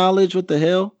insecure knowledge? What the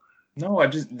hell? No, I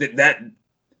just that.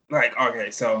 Like,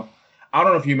 okay, so I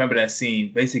don't know if you remember that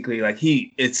scene. Basically, like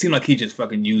it seemed like he just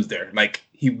fucking used her. Like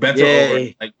he bent her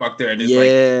over, like fucked her, and just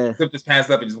like flipped his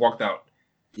pants up and just walked out.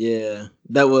 Yeah,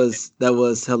 that was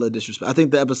hella disrespectful. I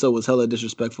think the episode was hella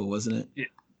disrespectful, wasn't it? Yeah,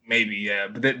 maybe, yeah.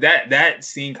 But that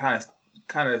scene kind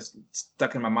of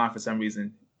stuck in my mind for some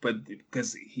reason. But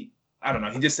because I don't know,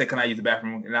 he just said, "Can I use the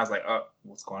bathroom?" And I was like, "Oh,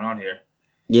 what's going on here?"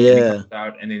 Yeah.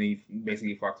 And then he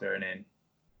basically fucked her, and then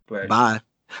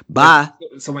bye.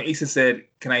 So when Issa said,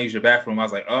 "Can I use your bathroom?" I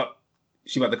was like, "Oh,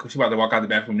 she about to walk out the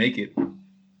bathroom naked."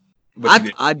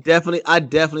 I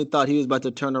definitely thought he was about to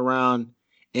turn around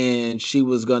and she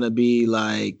was gonna be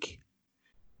like,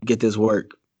 get this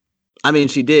work. I mean,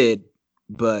 she did,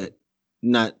 but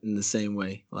not in the same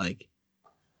way. Like,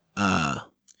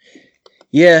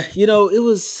 yeah, it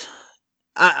was.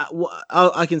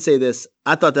 I can say this.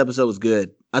 I thought the episode was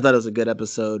good. I thought it was a good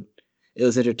episode. It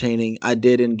was entertaining. I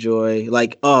did enjoy.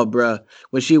 Like, oh, bruh,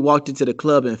 when she walked into the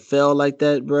club and fell like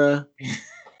that, bruh,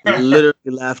 literally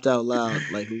laughed out loud.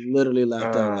 Like, literally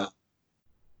laughed out loud.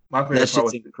 My favorite That part shit's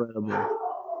was incredible.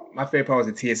 my favorite part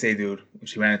was the TSA dude when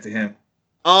she ran into him.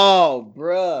 Oh,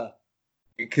 bruh.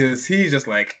 Because he's just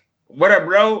like, what up,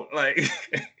 bro? Like,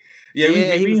 yeah,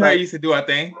 we heard used to do our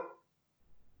thing.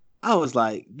 I was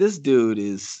like, this dude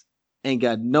ain't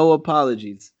got no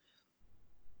apologies.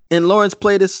 And Lawrence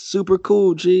played this super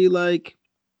cool, G. Like,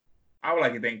 I would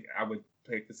like to think I would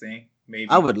play the same. Maybe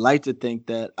I would like to think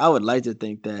that.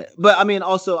 But I mean,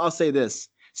 also, I'll say this.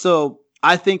 So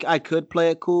I think I could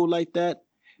play it cool like that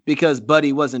because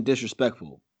Buddy wasn't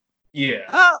disrespectful.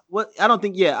 Yeah. What? I don't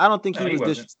think he was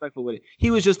disrespectful with it.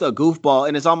 He was just a goofball,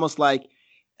 and it's almost like.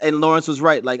 And Lawrence was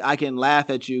right. Like, I can laugh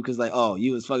at you because, like, oh,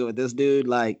 you was fucking with this dude.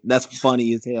 Like, that's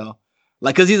funny as hell.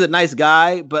 Like, because he's a nice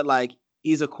guy, but, like,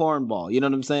 he's a cornball. You know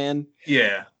what I'm saying?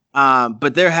 Yeah.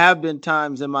 But there have been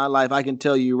times in my life, I can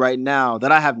tell you right now,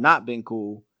 that I have not been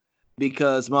cool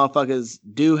because motherfuckers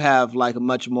do have, like, a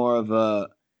much more of a,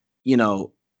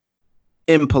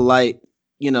 impolite,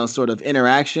 sort of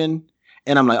interaction.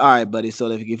 And I'm like, all right, buddy.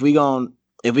 So if we gonna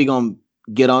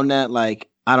get on that, like,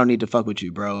 I don't need to fuck with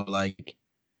you, bro. Like,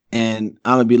 and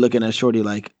I'm gonna be looking at Shorty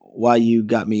like, why you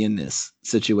got me in this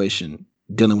situation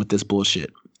dealing with this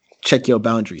bullshit? Check your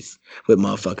boundaries with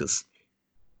motherfuckers.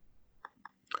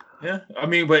 Yeah, I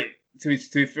mean, but to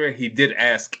be fair, he did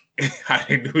ask how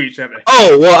they knew each other.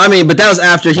 Oh, well, I mean, but that was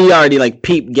after he already like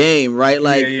peeped game, right?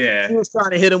 Like, yeah. He was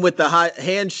trying to hit him with the high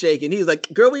handshake, and he was like,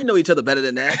 "Girl, we know each other better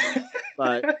than that."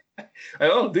 Like,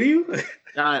 oh, do you?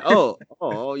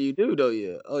 Oh, you do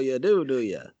you? Oh, you do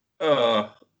you? Oh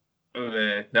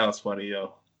man, that was funny,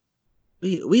 yo.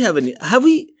 We haven't have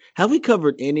we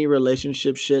covered any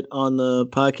relationship shit on the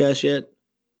podcast yet?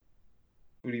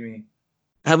 What do you mean?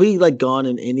 Have we like gone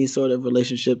in any sort of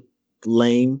relationship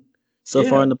lane so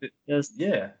far in the podcast?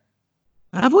 Yeah.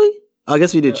 Have we? I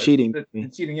guess we did cheating.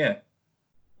 Cheating, yeah.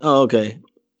 Oh, okay.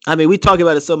 I mean, we talk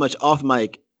about it so much off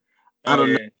mic. I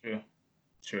don't know.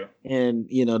 True. And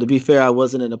to be fair, I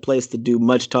wasn't in a place to do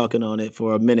much talking on it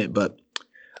for a minute, but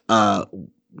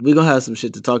we're gonna have some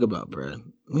shit to talk about, bro.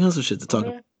 We have some shit to talk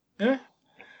about. Yeah.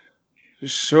 It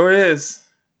sure is.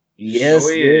 Yes,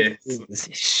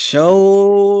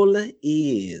 sure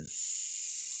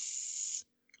is.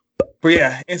 But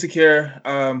yeah, Insecure.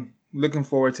 Looking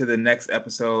forward to the next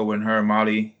episode when her and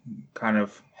Molly kind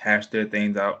of hash their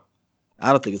things out.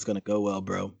 I don't think it's gonna go well,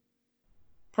 bro.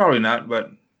 Probably not,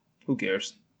 but who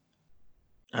cares?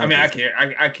 I mean, I care.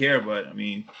 I care, but I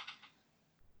mean,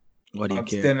 what do you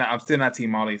care? I'm still not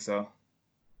Team Molly, so.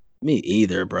 Me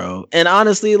either, bro. And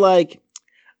honestly, like,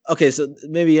 okay, so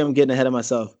maybe I'm getting ahead of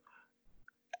myself,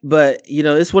 but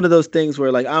it's one of those things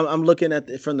where like I'm looking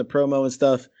at from the promo and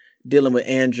stuff, dealing with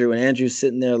Andrew, and Andrew's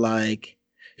sitting there like,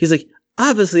 he's like,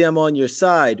 obviously I'm on your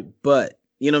side, but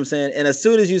you know what I'm saying? And as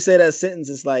soon as you say that sentence,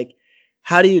 it's like,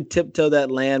 how do you tiptoe that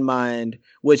landmine?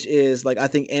 Which is like, I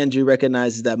think Andrew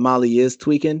recognizes that Molly is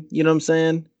tweaking. You know what I'm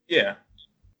saying? Yeah.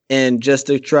 And just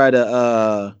to try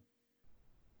to,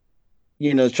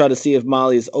 try to see if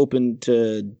Molly is open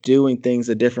to doing things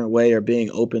a different way or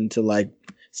being open to like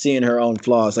seeing her own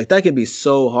flaws. Like that can be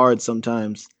so hard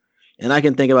sometimes. And I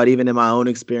can think about even in my own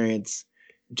experience,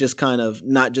 just kind of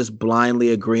not just blindly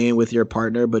agreeing with your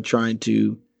partner, but trying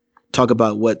to talk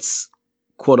about what's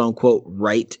quote unquote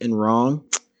right and wrong.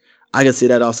 I can see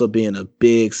that also being a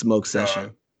big smoke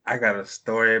session. I got a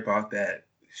story about that.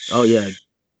 Oh yeah.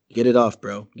 Get it off,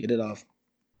 bro. Get it off.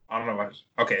 I don't know about.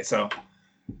 Okay, so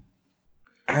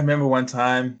I remember one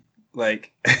time,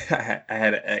 like I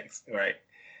had an ex, right?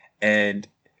 And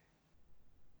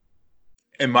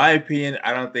in my opinion,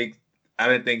 I didn't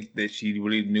think that she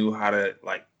really knew how to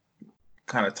like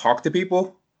kind of talk to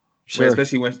people. Sure.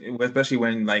 Especially when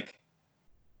met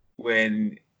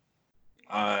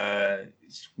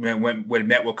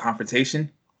with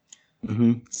confrontation.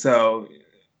 Mm-hmm. So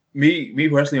me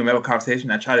personally, when met with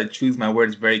confrontation, I try to choose my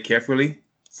words very carefully.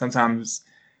 Sometimes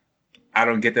I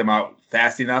don't get them out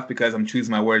fast enough because I'm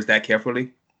choosing my words that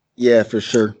carefully. Yeah, for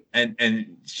sure.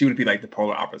 And she would be like the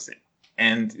polar opposite.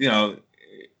 And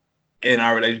in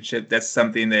our relationship, that's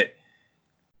something that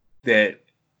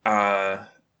I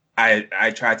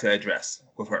try to address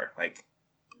with her. Like,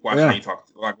 watch how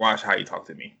you talk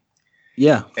to me.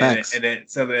 Yeah, facts. And then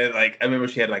so then like I remember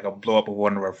she had like a blow up of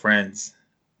one of her friends,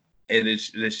 and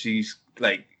then she's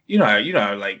like,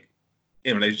 like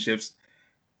in relationships.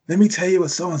 Let me tell you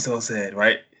what so and so said,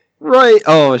 right? Right.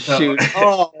 Oh So, shoot.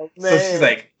 Oh so she's man.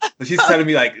 like, so she's telling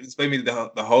me like, explain me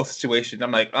the whole situation.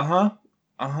 I'm like,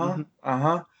 Mhm.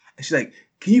 and she's like,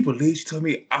 can you believe she told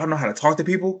me I don't know how to talk to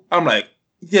people? I'm like,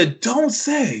 yeah, don't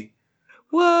say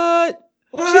What?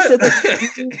 She what. said that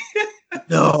to you?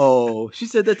 No. She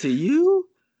said that to you?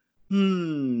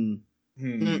 Hmm.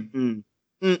 Hmm. Mm-mm.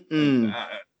 Like, Mm-mm.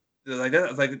 like that. I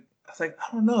was like,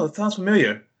 I don't know. It sounds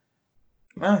familiar.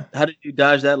 Uh, How did you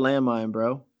dodge that landmine,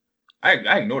 bro? I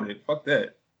ignored it. Fuck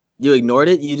that. You ignored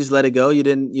it? You just let it go? You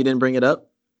didn't bring it up?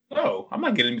 No, I'm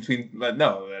not getting between. Like,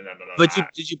 no, no, no, no, no. But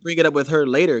did you bring it up with her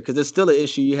later? Because it's still an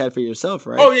issue you had for yourself,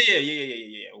 Oh right?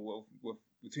 yeah. Well,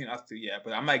 between us two, yeah.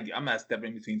 But I'm not stepping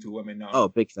in between two women. No. Oh,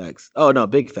 big facts. Oh no,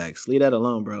 big facts. Leave that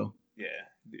alone, bro. Yeah,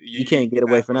 You you can't get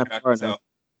away gotta from sort that it out far enough. yourself.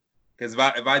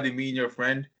 Because if I demean your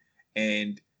friend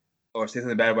and or say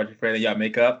something bad about your friend and y'all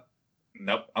make up,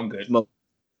 nope, I'm good. Smoke.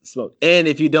 Smoked. And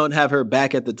if you don't have her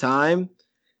back at the time,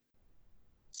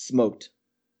 smoked.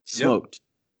 Yep. Smoked.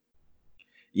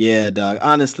 Yeah, dog.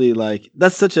 Honestly, like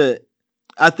that's such a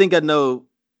I think I know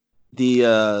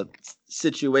the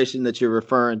situation that you're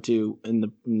referring to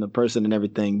in the person and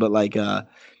everything, but like I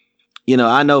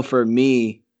know for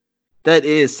me that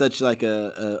is such like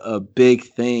a big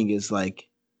thing is like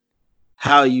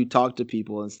how you talk to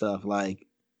people and stuff like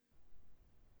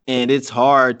and it's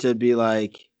hard to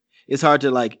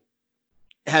like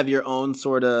have your own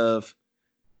sort of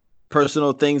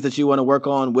personal things that you want to work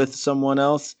on with someone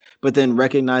else, but then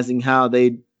recognizing how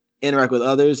they interact with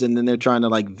others and then they're trying to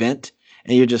like vent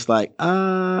and you're just like,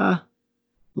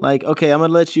 like, okay, I'm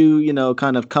gonna let you,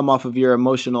 kind of come off of your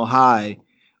emotional high,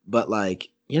 but like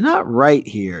you're not right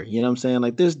here. You know what I'm saying?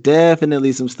 Like there's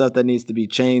definitely some stuff that needs to be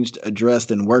changed, addressed,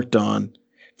 and worked on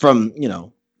from,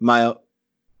 my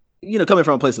coming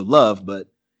from a place of love, but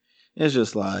it's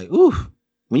just like, ooh,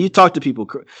 when you talk to people,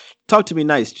 talk to me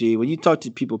nice, G. When you talk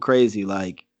to people crazy,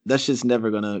 like that's just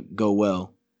never gonna go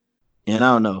well. And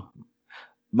I don't know.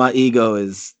 My ego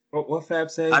is. What Fab I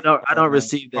say? don't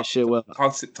receive that shit well.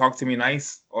 Talk to me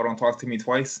nice or don't talk to me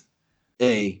twice.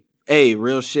 Hey,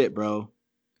 real shit, bro.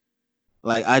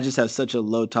 Like I just have such a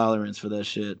low tolerance for that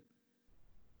shit.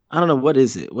 I don't know what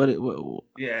is it. What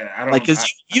Yeah, like because I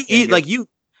you can't eat get. like you.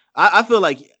 I feel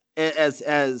like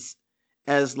as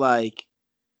like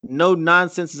no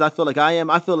nonsense as I feel like I am,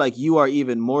 I feel like you are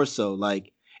even more so.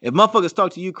 Like if motherfuckers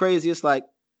talk to you crazy, it's like,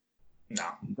 No,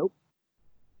 nope,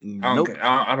 I don't nope. care.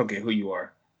 I don't care who you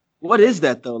are. What is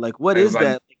that though? Like what is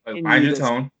that in Mind you your that's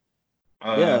tone.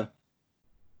 Uh, yeah,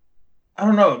 I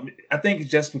don't know. I think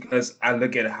it's just because I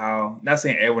look at how. Not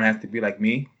saying everyone has to be like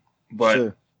me, but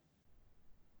sure.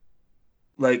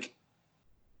 like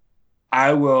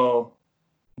I will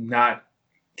not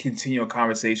continue a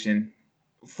conversation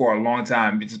for a long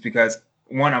time just because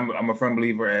one, I'm a firm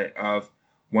believer of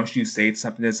once you say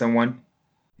something to someone,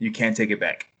 you can't take it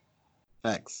back.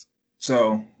 Facts.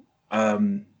 So,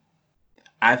 um,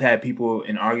 I've had people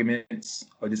in arguments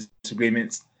or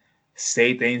disagreements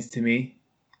say things to me,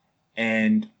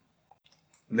 and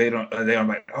later I'm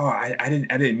like, oh, I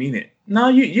didn't mean it. No,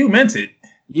 you meant it.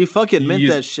 You fucking meant You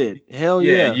just that shit. Hell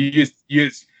yeah, yeah. you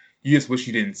just wish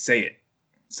you didn't say it.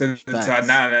 So Facts.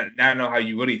 now I know how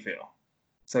you really feel.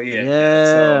 So yeah.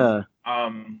 Yeah.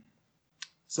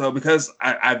 So because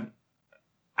I've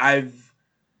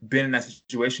been in that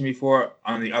situation before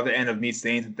on the other end of me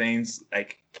saying some things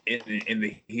like in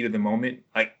the heat of the moment,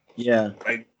 Yeah.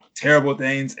 like terrible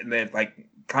things, and then like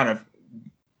kind of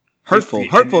Hurtful.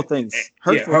 basically Hurtful ended, things. yeah,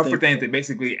 Hurtful hurtful things. things that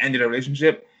basically ended a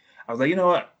relationship. I was like, you know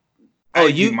what? Oh, I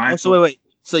need to be you so mindful. wait.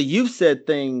 So you've said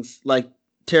things like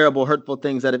terrible, hurtful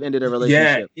things that have ended a Yeah,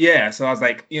 relationship. yeah. So I was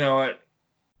like, you know what?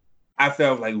 I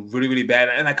felt like really, really bad,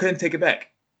 and I couldn't take it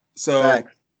back. So,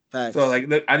 Facts. Facts. like,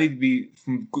 look, I need to be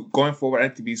from going forward. I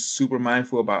need to be super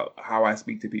mindful about how I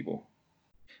speak to people.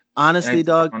 And I Honestly, need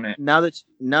to work dog, on that.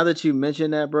 now that you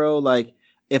mention that, bro, like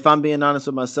if I'm being honest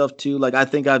with myself too, like I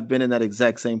think I've been in that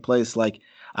exact same place. Like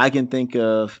I can think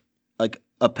of like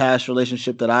a past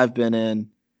relationship that I've been in,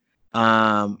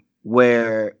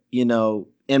 where,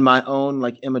 in my own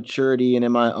like immaturity and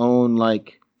in my own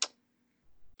like,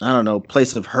 I don't know,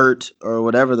 place of hurt or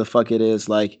whatever the fuck it is,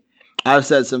 like I've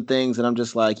said some things and I'm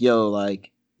just like, yo,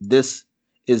 like this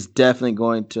is definitely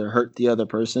going to hurt the other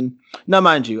person. Now,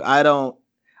 mind you, I don't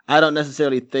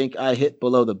necessarily think I hit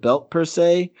below the belt per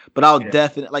se, but I'll Yeah.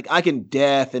 definitely like I can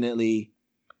definitely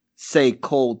say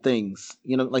cold things.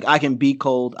 Like I can be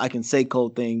cold, I can say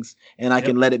cold things, and I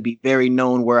can Yep. let it be very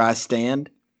known where I stand.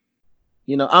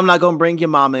 I'm not gonna bring your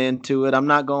mama into it. I'm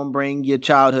not gonna bring your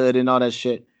childhood and all that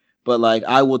shit. But like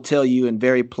I will tell you in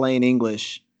very plain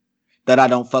English, that I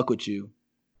don't fuck with you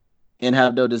and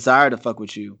have no desire to fuck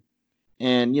with you.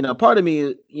 And, part of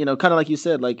me, kind of like you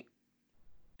said, like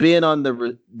being on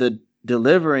the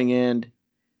delivering end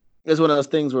is one of those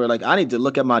things where like I need to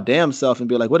look at my damn self and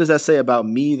be like, what does that say about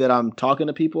me that I'm talking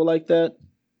to people like that?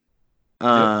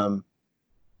 Yep.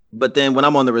 But then when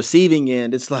I'm on the receiving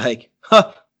end, it's like,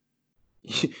 huh,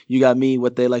 you got me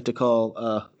what they like to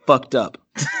call fucked up.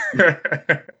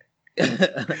 Because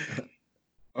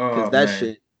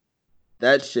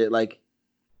that shit, like,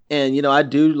 and I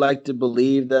do like to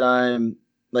believe that I'm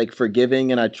like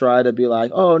forgiving, and I try to be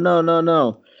like, oh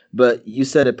no, but you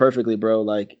said it perfectly, bro.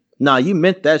 Like, nah, you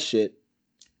meant that shit.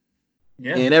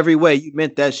 Yeah. In every way, you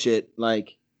meant that shit.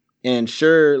 Like, and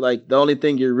sure, like the only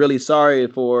thing you're really sorry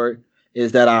for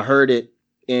is that I heard it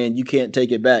and you can't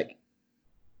take it back.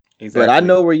 Exactly. But I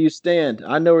know where you stand.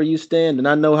 And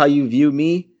I know how you view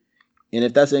me. And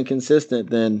if that's inconsistent,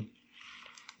 then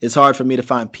it's hard for me to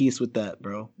find peace with that,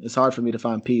 bro. It's hard for me to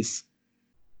find peace.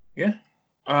 Yeah.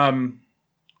 And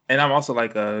I'm also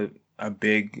like a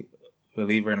big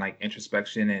believer in like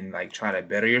introspection and like trying to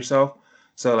better yourself.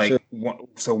 So like,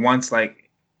 so once like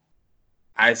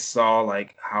I saw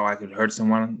like how I could hurt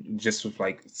someone just with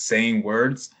like saying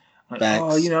words, like,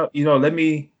 oh, let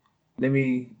me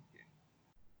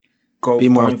go be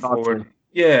more forward.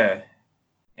 Yeah.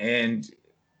 And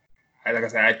like I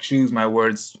said, I choose my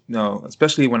words,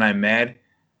 especially when I'm mad.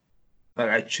 Like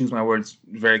I choose my words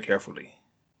very carefully.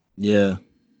 Yeah.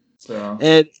 So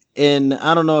and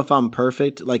I don't know if I'm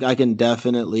perfect. Like I can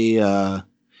definitely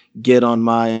get on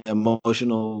my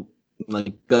emotional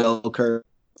like bell curve.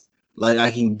 Like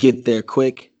I can get there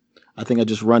quick. I think I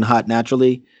just run hot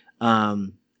naturally.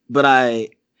 But I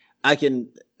can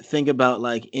think about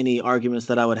like any arguments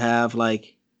that I would have.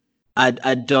 Like I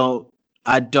don't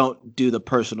do the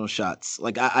personal shots.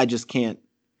 Like I just can't.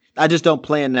 I just don't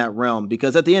play in that realm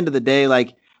because at the end of the day,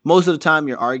 like most of the time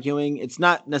you're arguing, it's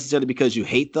not necessarily because you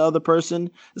hate the other person.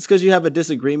 It's because you have a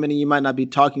disagreement and you might not be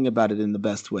talking about it in the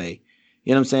best way.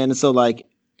 You know what I'm saying? And so like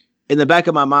in the back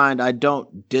of my mind, I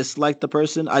don't dislike the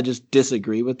person. I just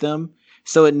disagree with them.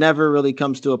 So it never really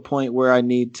comes to a point where I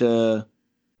need to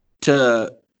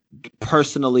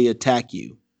personally attack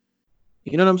you.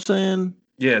 You know what I'm saying?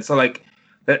 Yeah. So like,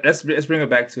 let's bring it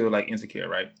back to like Insecure,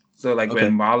 right? So like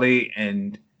when Molly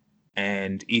and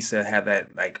Issa had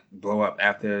that like blow up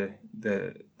after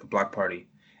the block party,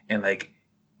 and like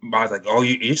Molly's like, "Oh,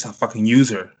 you're just a fucking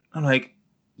user." I'm like,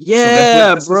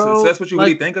 "Yeah, so bro." So that's what you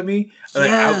really think of me? Like,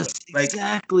 yes,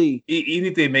 exactly. Even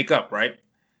if they make up, right?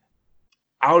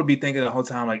 I would be thinking the whole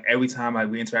time, like every time like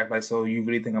we interact, like, so you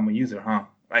really think I'm a user, huh?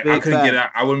 Like I couldn't get it out.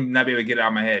 I would not be able to get it out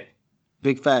of my head.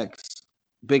 Big facts.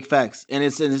 And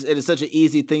it's such an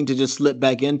easy thing to just slip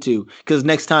back into because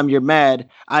next time you're mad,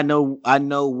 I know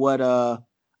what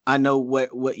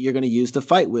you're gonna use to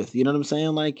fight with. You know what I'm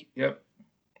saying? Like, yep.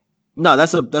 No,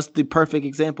 that's the perfect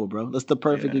example, bro. That's the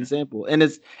perfect example, and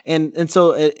it's and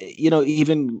so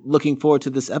even looking forward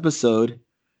to this episode,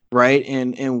 right?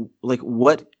 And like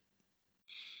what.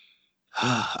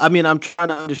 I mean, I'm trying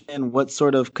to understand what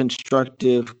sort of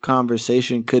constructive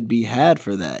conversation could be had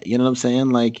for that. You know what I'm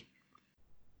saying? Like,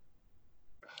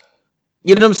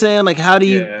 you know what I'm saying? Like, how do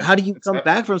you come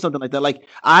back from something like that? Like,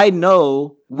 I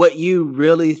know what you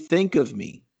really think of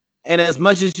me. And as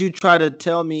much as you try to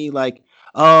tell me like,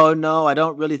 oh no, I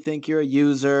don't really think you're a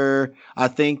user. I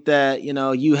think that,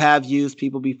 you have used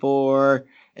people before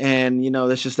and,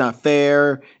 that's just not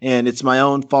fair. And it's my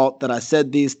own fault that I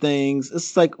said these things.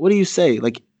 It's like, what do you say?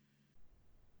 Like,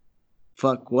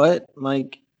 fuck what?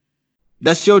 Like,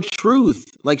 that's your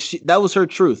truth. Like that was her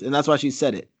truth. And that's why she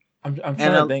said it. I'm trying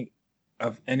to think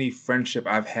of any friendship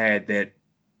I've had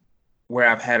where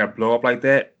I've had a blow up like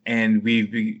that and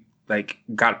we like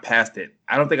got past it.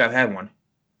 I don't think I've had one.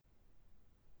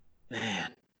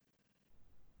 Man.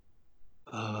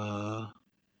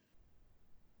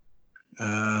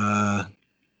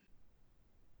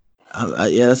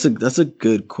 Yeah, that's a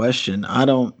good question. I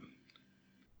don't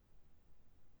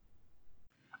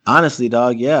honestly,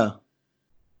 dog. Yeah,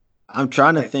 I'm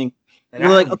trying to think. I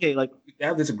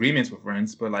have disagreements with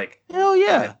friends, but like, hell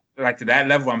yeah, like to that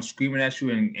level, I'm screaming at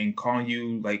you and calling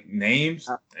you like names.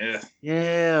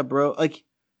 Yeah, bro. Like,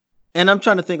 and I'm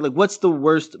trying to think like, what's the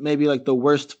worst? Maybe like the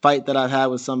worst fight that I've had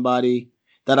with somebody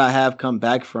that I have come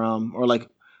back from, or like,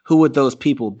 who would those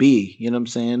people be? You know what I'm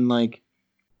saying? Like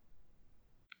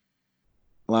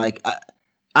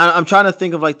I'm trying to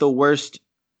think of like the worst,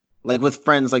 like with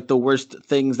friends, like the worst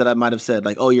things that I might have said,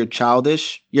 like, oh, you're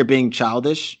childish, you're being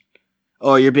childish,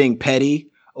 or you're being petty,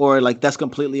 or like that's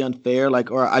completely unfair,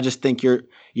 like, or I just think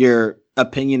your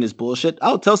opinion is bullshit.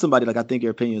 I'll tell somebody like I think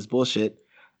your opinion is bullshit,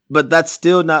 but that's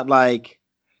still not like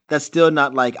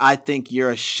I think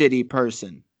you're a shitty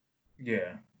person.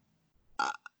 Yeah.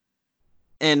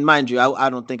 And mind you, I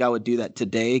don't think I would do that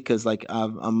today because like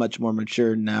I'm much more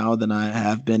mature now than I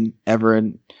have been ever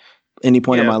in any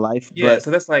point in my life. Yeah. But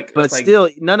So that's like, but still,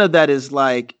 none of that is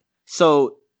like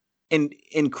so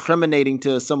incriminating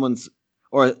to someone's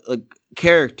or a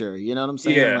character. You know what I'm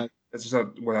saying? Yeah. Like, that's just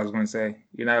what I was going to say.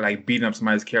 You're not like beating up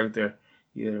somebody's character.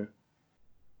 Yeah.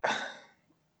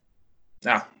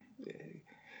 Nah.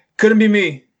 Couldn't be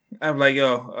me. I'm like,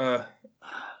 yo,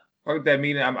 fuck that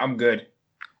meeting. I'm good.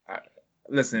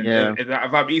 Listen, if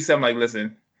I'm eat something, like,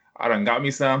 listen, I done got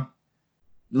me some.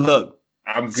 Look,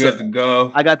 I'm good to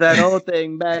go. I got that whole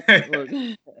thing back.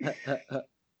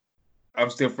 I'm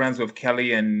still friends with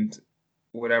Kelly and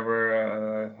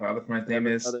whatever her other friend's name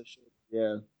is.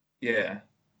 Yeah. Yeah.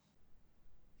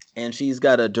 And she's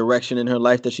got a direction in her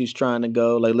life that she's trying to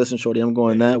go. Like, listen, shorty, I'm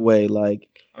going that way. Like,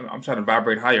 I'm trying to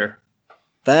vibrate higher.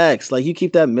 Facts. Like, you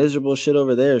keep that miserable shit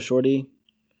over there, shorty.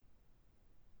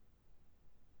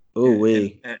 Oh,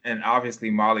 wait. And obviously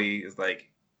Molly is like,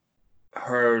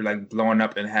 her like blowing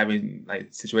up and having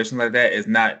like situations like that is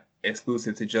not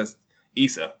exclusive to just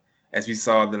Issa, as we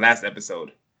saw the last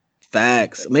episode.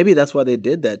 Facts. Maybe that's why they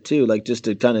did that too, like just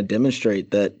to kind of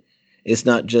demonstrate that it's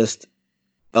not just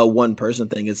a one person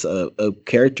thing; it's a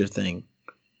character thing.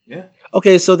 Yeah.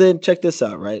 Okay, so then check this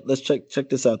out, right? Let's check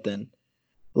this out then.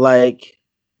 Like,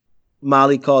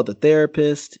 Molly called the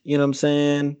therapist. You know what I'm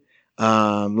saying?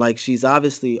 Like, she's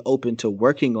obviously open to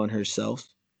working on herself.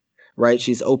 Right,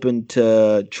 she's open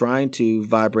to trying to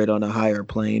vibrate on a higher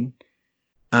plane.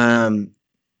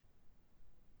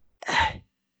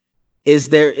 Is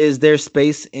there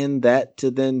space in that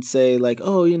to then say like,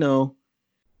 oh, you know,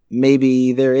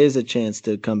 maybe there is a chance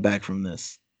to come back from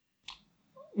this?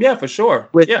 Yeah, for sure.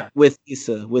 With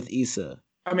Issa.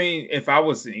 I mean, if I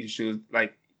was in Issa's shoes,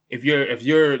 like if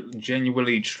you're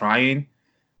genuinely trying,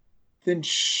 then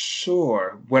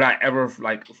sure. Would I ever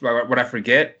would I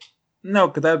forget? No,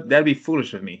 because that'd be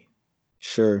foolish of me.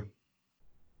 Sure.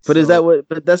 But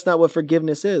but that's not what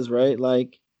forgiveness is, right?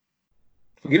 Like,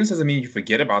 forgiveness doesn't mean you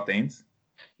forget about things.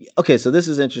 Okay, so this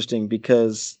is interesting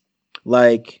because,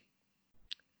 like,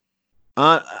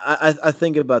 I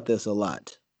think about this a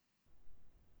lot.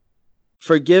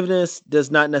 Forgiveness does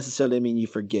not necessarily mean you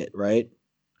forget, right?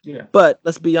 Yeah. But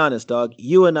let's be honest, dog.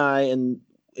 You and I in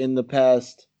the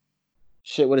past,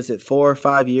 what is it, 4 or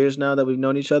 5 years now that we've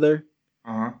known each other?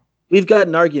 Uh-huh. We've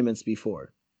gotten arguments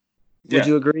before. Would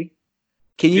you agree?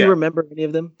 Can you remember any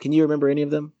of them?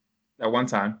 At one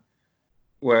time,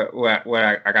 where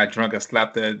I got drunk and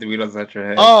slapped the Doritos at your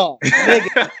head. Oh,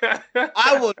 nigga.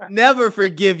 I will never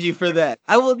forgive you for that.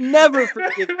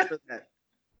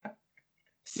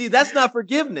 See, that's not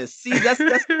forgiveness. See, that's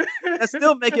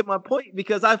still making my point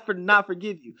because I not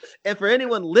forgive you. And for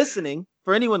anyone listening,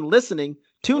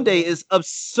 Tunde is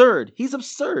absurd. He's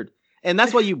absurd. And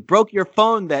that's why you broke your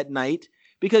phone that night,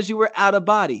 because you were out of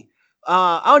body.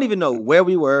 I don't even know where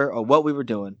we were or what we were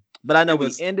doing, but I know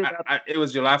we ended up. It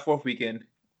was July 4th weekend.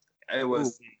 It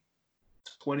was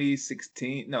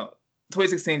 2016. No,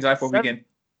 2016 July 4th weekend.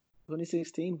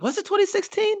 2016? Was it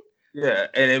 2016? Yeah,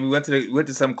 and then we went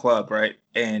to some club, right?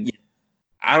 And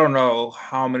I don't know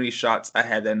how many shots I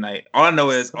had that night. All I know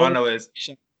is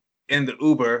in the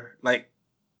Uber, like,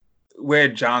 we're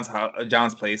at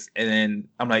John's place, and then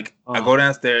I'm like, I go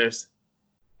downstairs,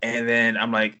 and then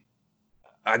I'm like,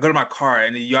 I go to my car,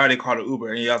 and then you already called an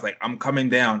Uber, and I was like, I'm coming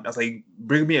down. I was like,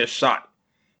 bring me a shot.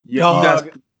 You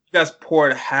guys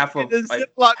poured half of a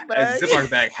Ziploc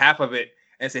bag, half of it,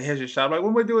 and said, here's your shot. I'm like,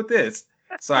 what do I do with this?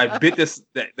 So I bit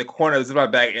the corner of the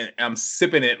Ziploc bag, and I'm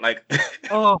sipping it like.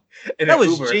 That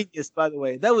was Uber. Genius, by the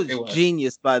way. That was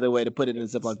genius, by the way, to put it in a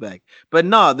Ziploc bag. But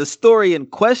no, the story in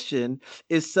question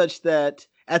is such that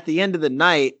at the end of the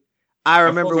night, I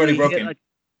remember already broken.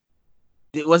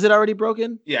 Was it already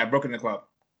broken? Yeah, I broke in the club.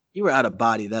 You were out of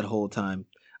body that whole time.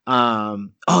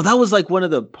 That was like one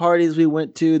of the parties we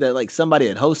went to that like somebody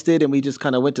had hosted, and we just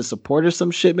kind of went to support or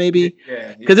some shit, maybe.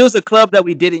 Yeah. Because it was a club that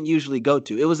we didn't usually go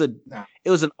to. It was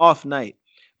an off night,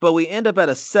 but we end up at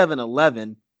a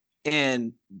 7-Eleven,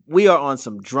 and we are on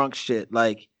some drunk shit,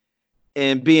 like,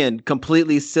 and being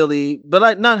completely silly, but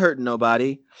like not hurting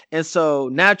nobody. And so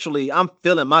naturally, I'm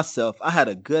feeling myself. I had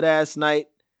a good ass night,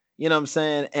 you know what I'm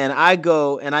saying? And I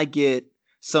go and I get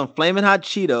some Flamin' Hot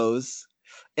Cheetos.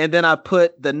 And then I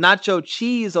put the nacho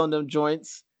cheese on them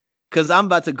joints because I'm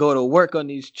about to go to work on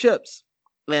these chips.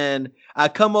 And I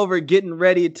come over getting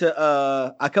ready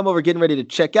to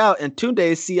check out. And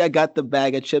Tunde see I got the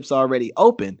bag of chips already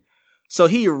open. So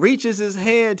he reaches his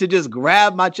hand to just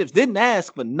grab my chips. Didn't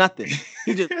ask for nothing.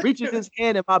 He just reaches his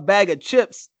hand in my bag of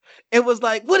chips. It was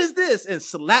like, what is this? And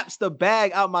slaps the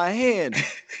bag out my hand.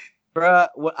 Bruh,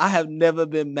 I have never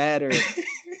been madder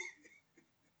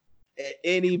at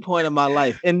any point in my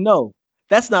life. And no,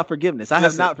 that's not forgiveness. I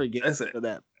have not forgiven for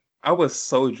that. I was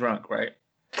so drunk, right?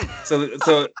 So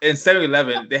in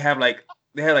 7-Eleven, they had like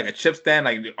a chip stand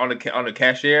like on the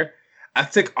cashier. I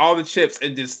took all the chips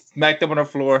and just smacked them on the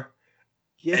floor.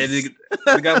 Yes. And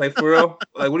the guy's like, for real?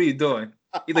 Like, what are you doing?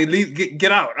 He's like,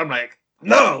 get out. I'm like,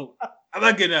 no, I'm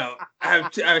not getting out. I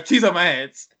have cheese on my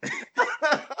hands.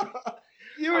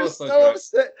 You were so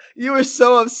upset. You were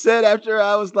so upset after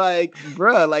I was like,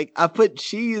 bruh, like I put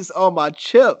cheese on my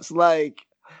chips. Like,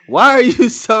 why are you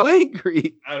so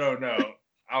angry? I don't know.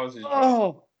 I was just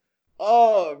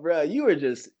bruh, you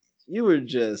were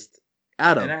just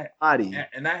out of body.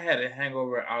 And I had a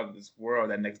hangover out of this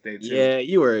world that next day too. Yeah,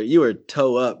 you were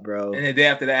toe up, bro. And the day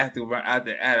after that, I had to run out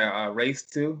at a race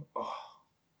too. Oh,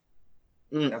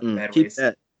 that's a bad race.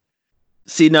 That.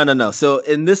 See, no. So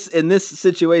in this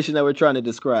situation that we're trying to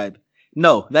describe,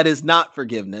 no, that is not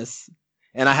forgiveness,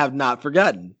 and I have not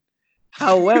forgotten.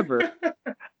 However,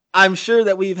 I'm sure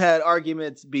that we've had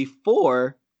arguments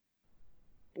before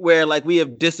where like we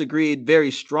have disagreed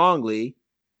very strongly,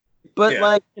 but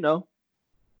like, you know,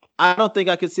 I don't think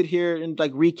I could sit here and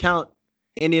like recount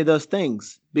any of those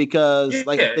things because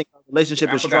I think our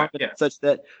relationship is strong such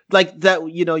that like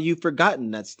that, you know, you've forgotten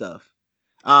that stuff.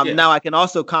 Now I can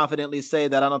also confidently say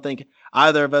that I don't think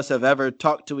either of us have ever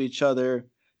talked to each other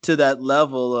to that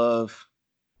level of,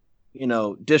 you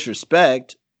know,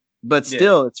 disrespect, but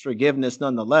still it's forgiveness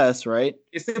nonetheless, right?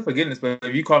 It's still forgiveness, but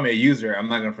if you call me a user, I'm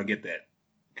not going to forget that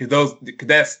because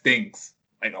that stings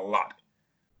like a lot.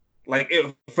 Like,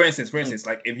 for instance,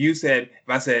 like if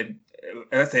I said,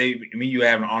 let's say me and you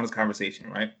have an honest conversation,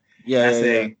 right? Yeah. I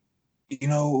say, you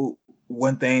know,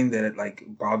 one thing that like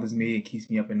bothers me and keeps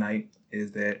me up at night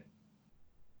is that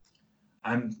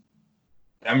I'm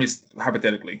just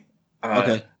hypothetically,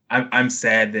 okay. I'm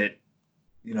sad that,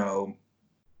 you know,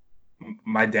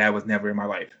 my dad was never in my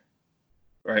life,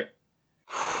 right?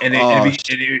 And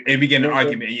it began an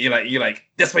argument. You're like,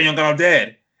 that's why you don't got no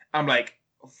dad. I'm like,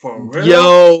 for real?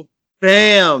 Yo,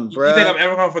 fam, bro. You think I'm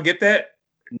ever gonna forget that?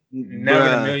 Never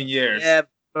in a million years.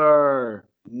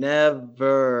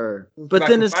 Never. But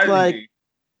then it's like,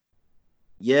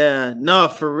 yeah, no,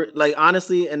 for like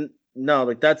honestly, and no,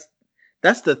 like that's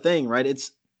the thing, right?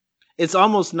 It's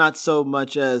almost not so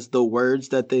much as the words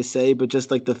that they say, but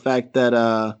just like the fact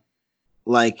that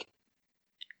like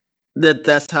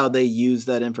that's how they use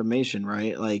that information,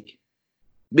 right? Like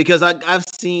because I've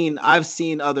seen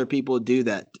other people do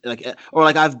that, like, or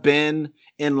like I've been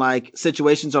in like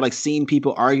situations or like seen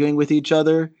people arguing with each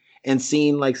other and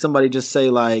seen like somebody just say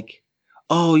like,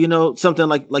 oh, you know, something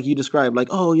like you described, like,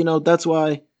 oh, you know, that's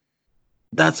why,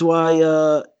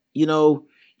 you know,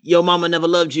 your mama never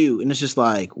loved you. And it's just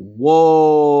like,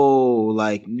 whoa,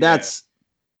 like it's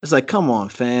like, come on,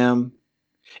 fam.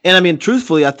 And I mean,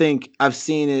 truthfully, I think I've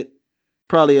seen it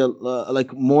probably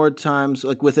like more times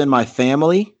like within my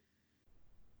family.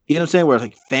 You know what I'm saying? Where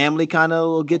like family kind of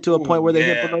will get to a point where they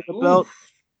hit below the belt.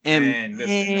 And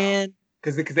man,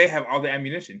 because they have all the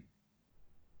ammunition.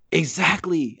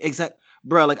 Exactly.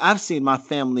 Bro, like I've seen my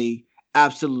family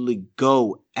absolutely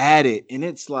go at it, and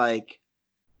it's like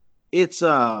it's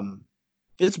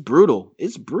brutal.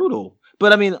 It's brutal.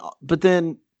 But I mean, but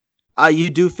then you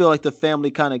do feel like the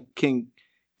family kind of can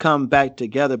come back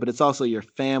together, but it's also your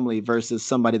family versus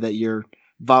somebody that you're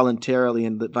voluntarily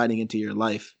inviting into your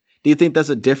life. Do you think there's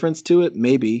a difference to it?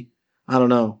 Maybe. I don't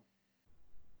know.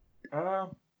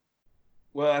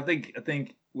 Well, I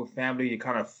think with family you're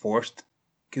kind of forced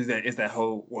because it's that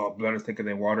whole blood is thicker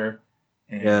than water.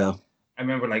 And yeah. I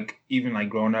remember like even like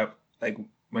growing up, like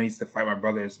when I used to fight my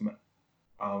brothers,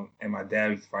 and my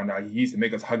dad used to find out, he used to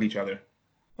make us hug each other.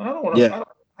 I don't want to.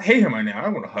 I hate him right now. I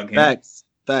don't want to hug him.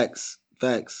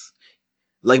 Facts.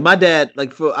 Like my dad,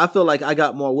 like I feel like I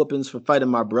got more whoopings for fighting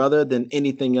my brother than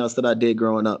anything else that I did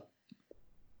growing up.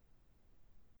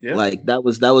 Yeah. Like that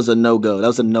was a no-go. That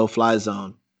was a no-fly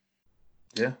zone.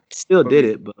 Yeah. Still did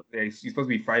it, but you're supposed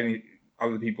to be fighting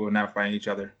other people and not fighting each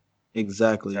other.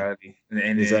 Exactly.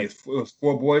 And exactly. It was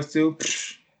 4 boys too.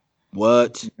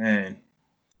 What? Man.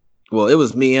 Well, it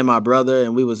was me and my brother,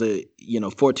 and we was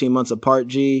 14 months apart.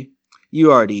 G,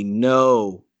 you already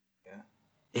know.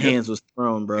 Yeah. Hands was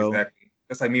thrown, bro. Exactly.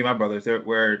 That's like me and my brothers.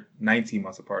 We're 19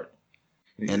 months apart.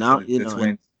 And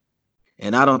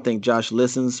and I don't think Josh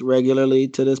listens regularly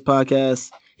to this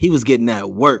podcast. He was getting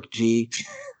that work, G.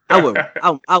 I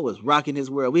was rocking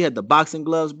his world. We had the boxing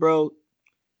gloves, bro.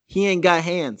 He ain't got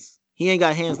hands. He ain't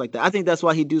got hands like that. I think that's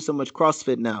why he do so much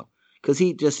CrossFit now, because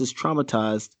he just is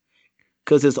traumatized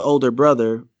because his older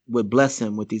brother would bless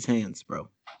him with these hands, bro.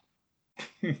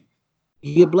 He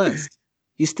get blessed.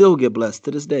 He still get blessed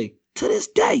to this day. To this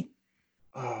day.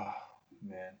 Oh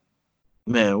man.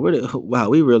 Man, wow,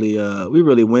 we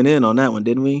really went in on that one,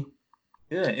 didn't we?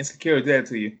 Yeah, Insecure did that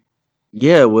to you.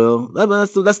 Yeah, well,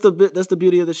 that's the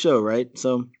beauty of the show, right?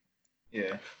 So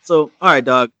yeah. So all right,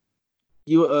 dog.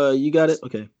 You got it?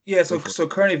 Okay. Yeah, so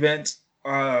current events,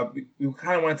 we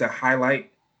kind of wanted to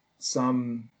highlight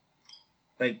some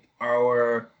like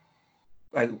our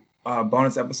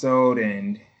bonus episode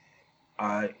and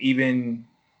even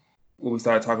when we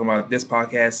started talking about this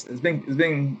podcast. It's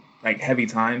been like heavy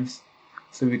times.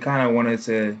 So we kind of wanted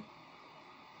to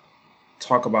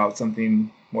talk about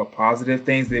something more positive,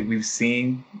 things that we've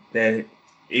seen that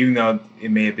even though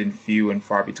it may have been few and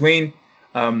far between,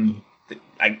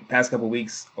 like past couple of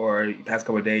weeks or past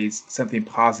couple of days, something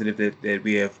positive that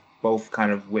we have both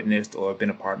kind of witnessed or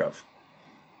been a part of.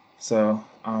 So,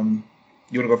 you want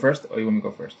to go first or you want me to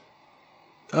go first?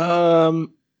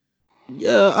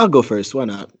 Yeah, I'll go first. Why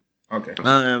not? Okay.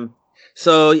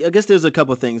 So I guess there's a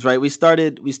couple things, right? We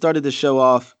started the show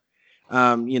off,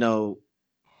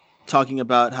 talking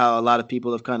about how a lot of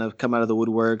people have kind of come out of the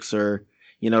woodworks or,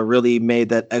 really made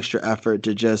that extra effort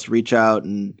to just reach out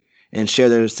and share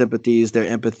their sympathies, their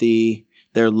empathy,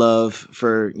 their love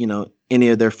for, any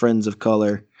of their friends of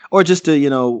color, or just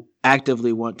to,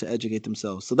 actively want to educate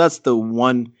themselves. So that's the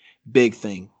one big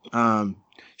thing.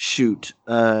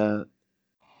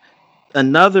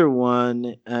 Another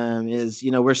one is,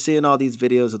 we're seeing all these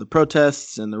videos of the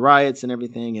protests and the riots and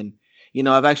everything. And,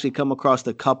 I've actually come across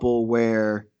a couple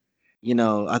where,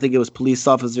 I think it was police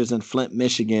officers in Flint,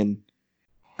 Michigan.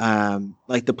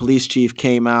 Like the police chief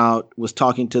came out, was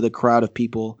talking to the crowd of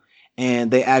people,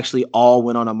 and they actually all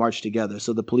went on a march together.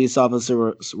 So the police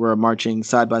officers were marching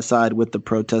side by side with the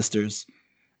protesters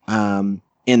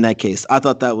in that case. I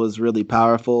thought that was really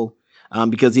powerful.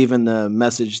 Because even the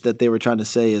message that they were trying to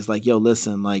say is like, yo,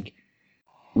 listen, like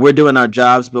we're doing our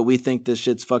jobs, but we think this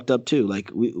shit's fucked up too.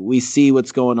 Like we see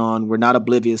what's going on. We're not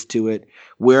oblivious to it.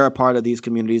 We're a part of these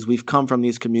communities. We've come from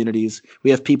these communities.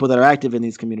 We have people that are active in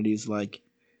these communities. Like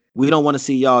we don't want to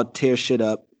see y'all tear shit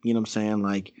up. You know what I'm saying?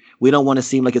 Like we don't want to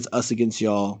seem like it's us against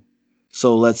y'all.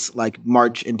 So let's like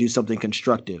march and do something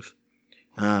constructive.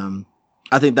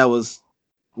 I think that was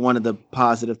one of the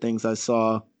positive things I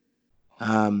saw.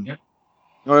 Yeah.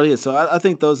 Or yeah, so I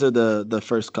think those are the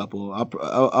first couple.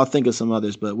 I'll think of some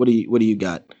others, but what do you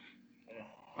got?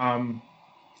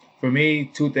 For me,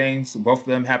 two things. Both of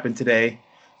them happened today.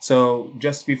 So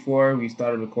just before we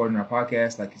started recording our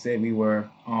podcast, like you said, we were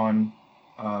on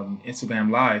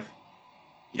Instagram Live,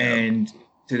 and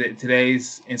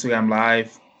today's Instagram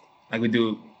Live, like we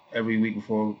do every week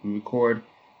before we record,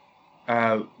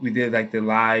 we did like the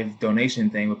live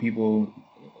donation thing where people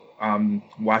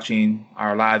watching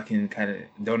our live can kind of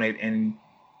donate, and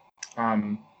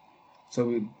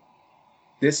so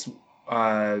this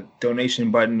donation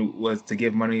button was to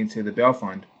give money to the Bail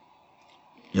Fund.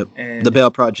 Yep. And the Bail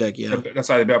Project, That's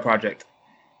the Bail Project,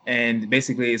 and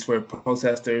basically it's for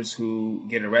protesters who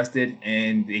get arrested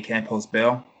and they can't post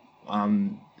bail.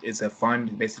 It's a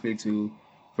fund basically to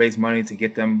raise money to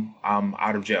get them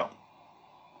out of jail.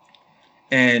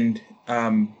 And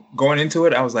going into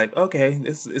it, I was like, okay,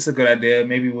 it's a good idea.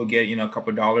 Maybe we'll get, a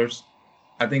couple $.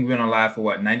 I think we went on live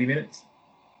for 90 minutes?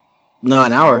 No,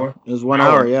 an hour. It was 1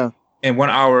 hour, yeah. In 1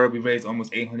 hour, we raised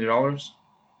almost $800.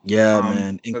 Yeah,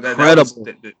 man. So incredible.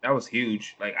 That was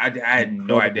huge. Like I had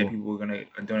no idea people were going to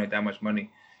donate that much money.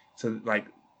 So like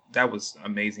that was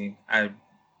amazing. I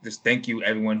just thank you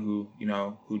everyone who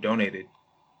donated.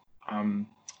 So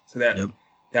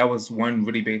that was one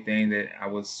really big thing that I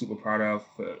was super proud of.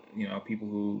 People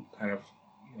who kind of,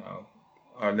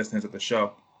 are listeners of the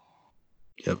show.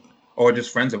 Yep. Or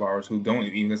just friends of ours who don't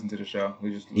even listen to the show.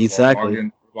 Who just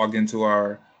logged into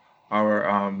our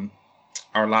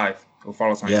live. Who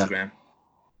follow us on Instagram.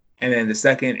 And then the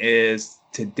second is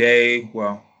today.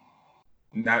 Well,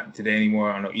 not today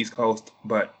anymore on the East Coast,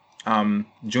 but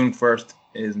June 1st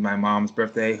is my mom's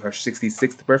birthday. Her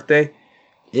 66th birthday.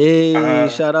 Hey,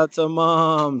 shout out to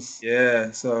moms. Yeah,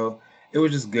 so it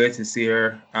was just good to see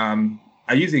her.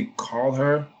 I usually call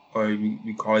her or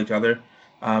we call each other.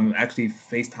 Actually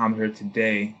FaceTimed her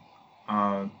today.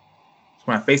 So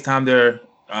when I FaceTimed her,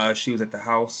 she was at the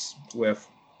house with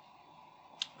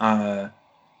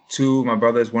two of my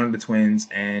brothers, one of the twins,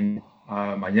 and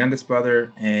my youngest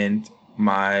brother and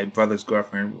my brother's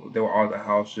girlfriend. They were all at the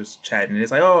house just chatting. And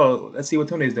it's like, oh, let's see what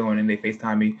Tony's doing. And they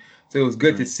FaceTime me. So it was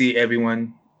good to see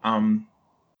everyone. Mom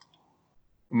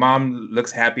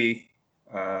looks happy.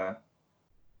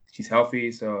 She's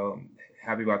healthy, so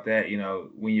happy about that.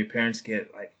 When your parents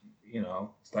get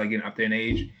start getting up there in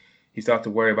age, you start to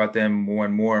worry about them more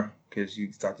and more because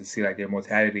you start to see like their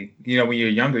mortality. When you're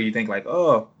younger, you think like,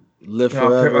 oh, Live our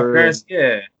forever. parents,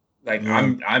 yeah. Like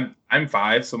Yeah. I'm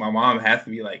 5, so my mom has to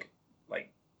be like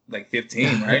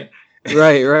 15, right?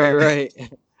 Right.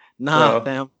 Nah, So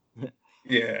fam.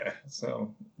 yeah,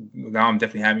 so now I'm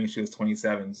definitely happy she was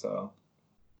 27. So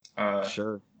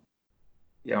Sure.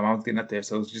 yeah, my mom's getting up there,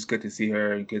 so it's just good to see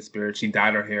her in good spirits. She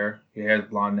dyed her hair. Her hair is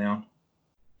blonde now.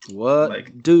 Like,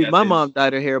 What? Dude, yeah, my mom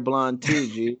dyed her hair blonde too,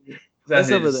 G.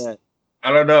 What's up with that?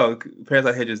 I don't know. Parents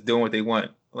out here just doing what they want.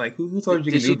 Like, who told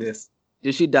you Did can do she this?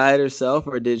 did she dye it herself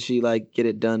or did she like get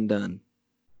it done?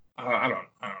 I don't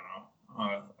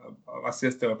know. My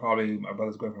sister or probably my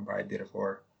brother's girlfriend probably did it for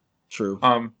her. True.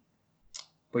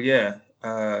 But yeah,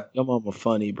 Your mama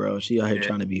funny, bro. She out here yeah,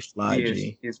 trying to be fly,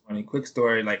 G. she is funny. Quick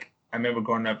story. Like, I remember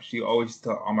growing up, she always used to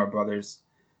tell all my brothers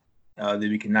that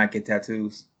we could not get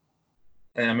tattoos.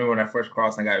 And I remember when I first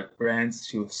crossed and I got brands,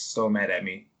 she was so mad at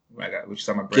me when she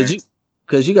saw my brands.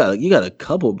 Cause you got a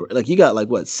couple, like you got like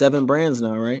what 7 brands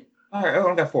now, right? I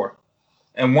only got 4,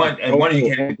 and one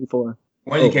you can't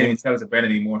even tell it's a brand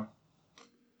anymore.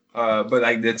 But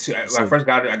like the two, when I first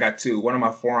got it, I got 2, one on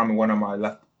my forearm and one on my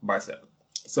left bicep.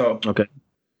 So okay.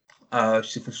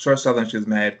 She for sure Southern, she was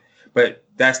mad, but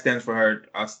that stands for her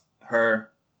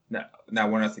not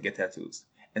wanting us to get tattoos.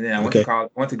 And then I went to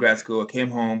college, went to grad school, came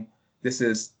home. This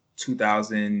is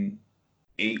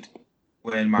 2008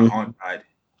 when my aunt died.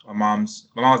 My mom's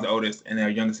the oldest, and her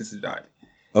younger sister died.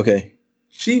 Okay.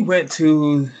 She didn't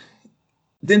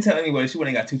tell anybody. She went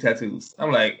and got 2 tattoos.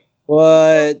 I'm like,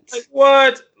 what? Like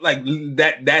what? Like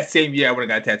that same year, I would have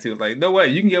got tattooed. Like, no way,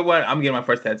 you can get one. I'm getting my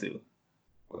first tattoo.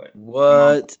 Like,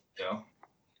 what?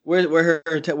 Where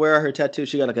are her tattoos?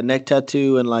 She got like a neck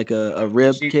tattoo and like a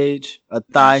rib cage, a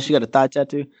thigh. She got a thigh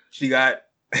tattoo. She got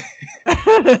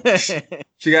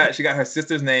she got her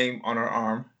sister's name on her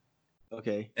arm.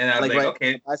 Okay. And I was like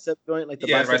okay, bicep joint, like the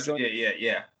bicep joint.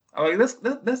 Yeah. I'm like,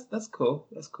 that's cool.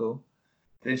 That's cool.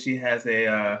 Then she has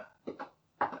an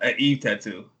Eve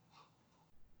tattoo.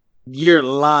 You're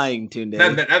lying, Tunde.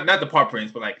 Not the paw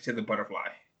prints, but like she has a butterfly.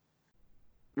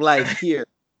 Like here.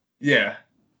 Yeah.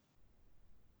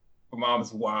 My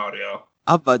mom's wild, yo.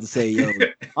 I'm about to say, yo,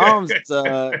 mom's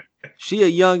she a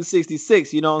young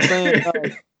 66. You know what I'm saying?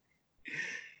 Like,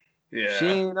 yeah. She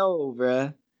ain't old,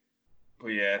 bruh. But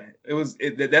yeah,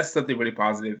 that's something really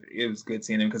positive. It was good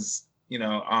seeing him because 3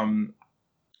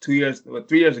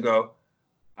 years ago,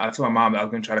 I told my mom that I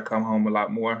was gonna try to come home a lot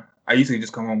more. I usually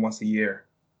just come home once a year.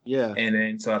 Yeah. And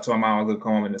then so I told my mom I was gonna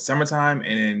come home in the summertime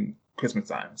and in Christmas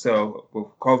time. So with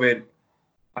COVID,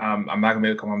 I'm not gonna be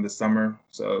able to come home this summer.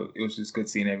 So it was just good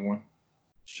seeing everyone.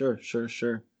 Sure.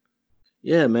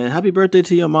 Yeah, man. Happy birthday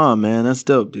to your mom, man. That's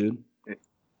dope, dude.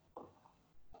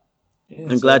 Yeah,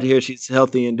 I'm glad to hear she's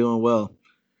healthy and doing well.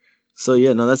 So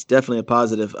yeah, no, that's definitely a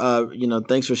positive.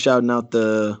 Thanks for shouting out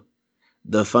the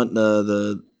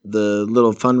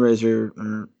little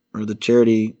fundraiser or the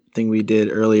charity thing we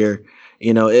did earlier.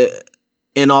 In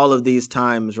all of these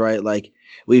times, right? Like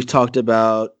we've talked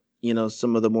about,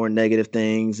 some of the more negative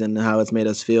things and how it's made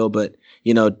us feel, but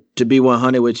to be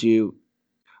 100 with you,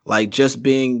 like just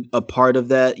being a part of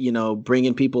that,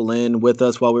 bringing people in with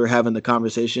us while we were having the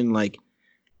conversation, like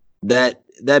that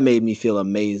made me feel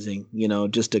amazing,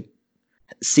 just to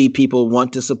see people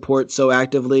want to support so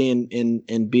actively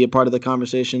and be a part of the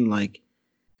conversation. Like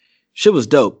shit was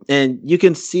dope. And you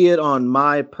can see it on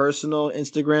my personal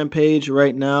Instagram page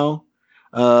right now,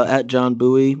 at John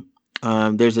Bowie.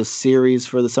 There's a series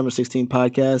for the Summer 16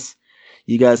 podcast.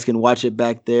 You guys can watch it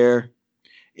back there.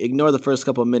 Ignore the first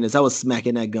couple of minutes. I was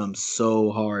smacking that gum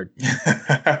so hard.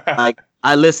 Like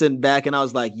I listened back and I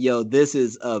was like, yo, this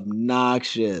is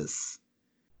obnoxious.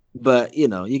 But you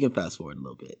can fast forward a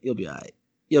little bit. You'll be all right.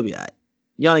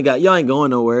 Y'all ain't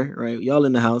going nowhere, right? Y'all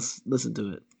in the house. Listen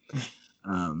to it.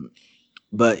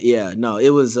 But yeah, no, it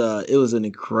was an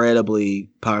incredibly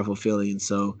powerful feeling.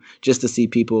 So just to see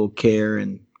people care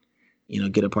and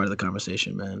get a part of the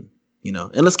conversation, man.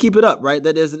 And let's keep it up, right?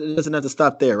 It doesn't have to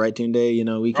stop there, right,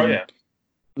 Tunde?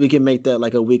 We can make that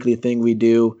like a weekly thing we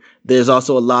do. There's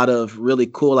also a lot of really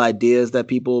cool ideas that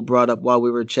people brought up while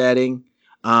we were chatting,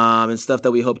 and stuff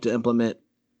that we hope to implement,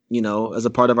 as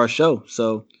a part of our show.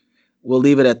 So we'll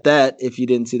leave it at that. If you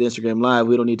didn't see the Instagram live,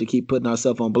 we don't need to keep putting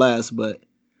ourselves on blast, but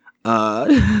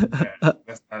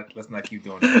let's not keep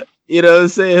doing that. You know what I'm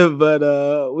saying?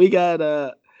 But we got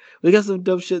some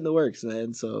dope shit in the works,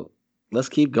 man. So let's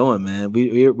keep going, man.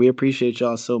 We appreciate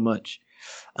y'all so much.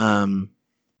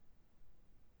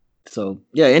 So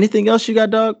yeah, anything else you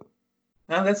got, dog?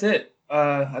 No, that's it.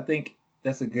 I think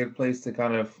that's a good place to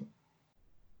kind of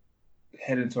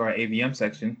head into our AVM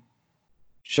section.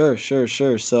 Sure, sure,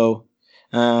 sure. So,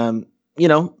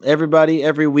 everybody,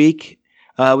 every week,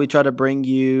 we try to bring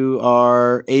you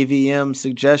our AVM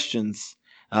suggestions.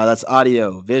 That's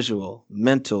audio, visual,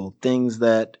 mental, things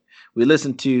that we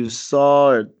listened to,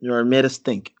 saw, or made us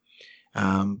think.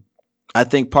 Um, I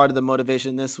think part of the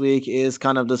motivation this week is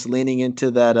kind of just leaning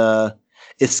into that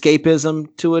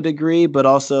escapism to a degree, but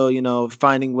also,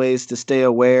 finding ways to stay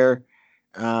aware.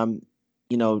 Um,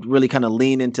 really kind of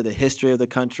lean into the history of the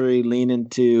country, lean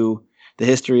into the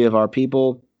history of our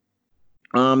people,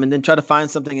 and then try to find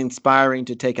something inspiring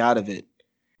to take out of it.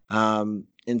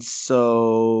 And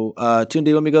so,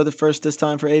 Tunde, let me go the first this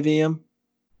time for AVM.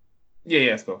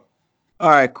 Yeah, let's go. All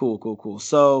right, cool, cool, cool.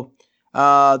 So,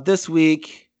 this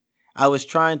week I was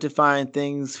trying to find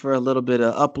things for a little bit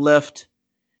of uplift.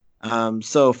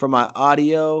 So for my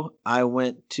audio, I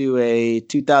went to a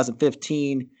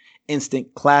 2015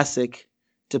 instant classic,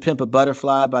 "To Pimp a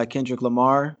Butterfly" by Kendrick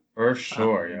Lamar. For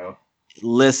sure, yo.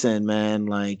 Listen, man,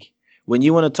 like when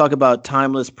you want to talk about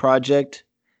timeless project,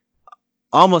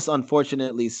 almost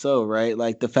unfortunately so, right?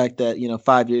 Like the fact that,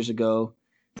 5 years ago,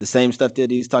 the same stuff that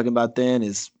he's talking about then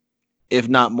is, if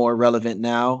not more relevant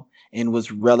now, and was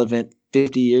relevant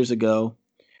 50 years ago.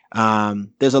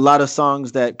 There's a lot of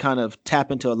songs that kind of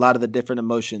tap into a lot of the different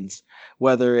emotions,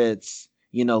 whether it's,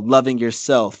 loving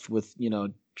yourself with,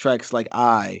 tracks like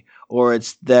or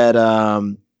it's that,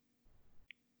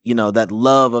 that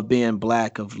love of being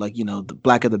black, of like, the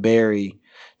Black of the Berry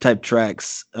type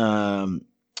tracks.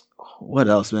 What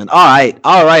else, man?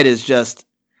 All right is just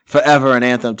forever an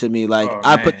anthem to me. Like Oh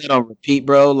I put man, that on repeat,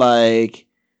 bro. Like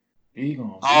he gonna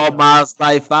be all like, my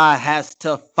life I has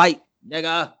to fight,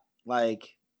 nigga.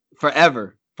 Like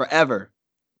forever, forever.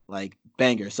 Like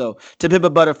banger. So "To Pimp a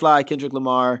Butterfly," Kendrick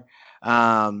Lamar,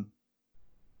 um,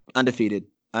 undefeated,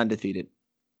 undefeated.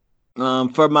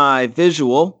 For my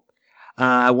visual,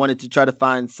 I wanted to try to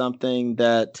find something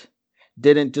that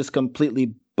didn't just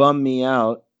completely bum me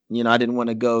out. I didn't want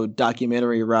to go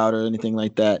documentary route or anything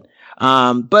like that.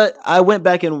 But I went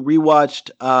back and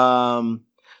rewatched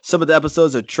some of the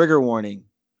episodes of Trigger Warning.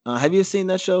 Have you seen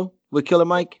that show with Killer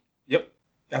Mike? yep.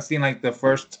 I've seen like the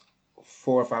first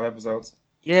 4 or 5 episodes.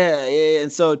 Yeah, yeah.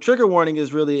 And so Trigger Warning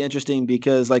is really interesting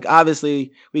because, like,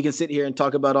 obviously we can sit here and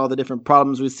talk about all the different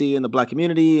problems we see in the Black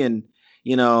community, and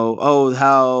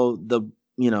how the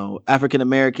African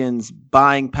Americans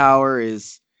buying power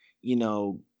is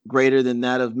greater than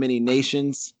that of many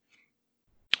nations.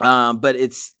 But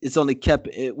it's only kept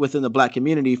within the Black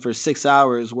community for 6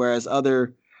 hours, whereas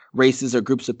other races or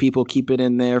groups of people keep it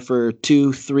in there for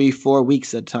 2, 3, 4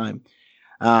 weeks at a time.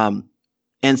 Um,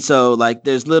 and so, like,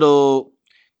 there's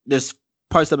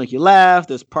parts that make you laugh.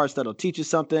 There's parts that'll teach you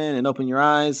something and open your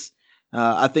eyes.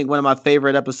 I think one of my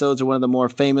favorite episodes, or one of the more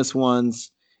famous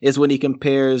ones, is when he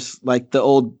compares like the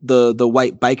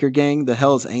white biker gang, the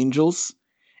Hell's Angels,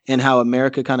 and how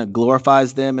America kind of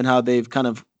glorifies them and how they've kind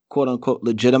of quote unquote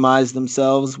legitimized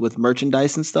themselves with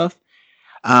merchandise and stuff.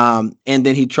 And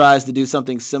then he tries to do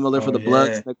something similar for Oh the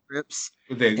Bloods yeah, and the Crips.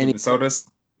 with the And with the sodas.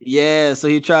 yeah, so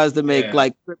he tries to make Yeah.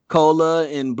 like Crip Cola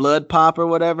and Blood Pop or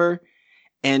whatever,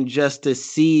 and just to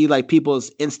see like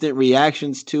people's instant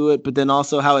reactions to it, but then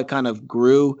also how it kind of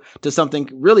grew to something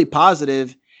really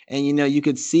positive. And you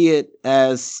could see it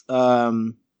as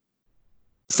something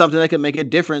that could make a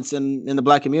difference in the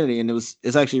Black community, and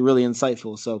it's actually really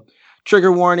insightful. So,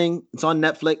 Trigger Warning, it's on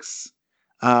Netflix,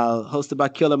 hosted by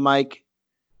Killer Mike.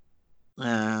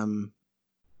 Um,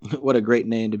 what a great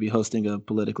name to be hosting a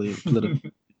political.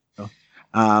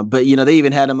 But they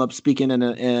even had him up speaking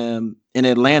in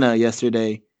Atlanta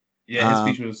yesterday. Yeah,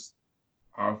 his speech was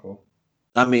powerful.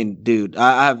 I mean, dude,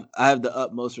 I have the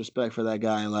utmost respect for that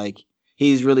guy. Like,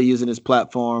 he's really using his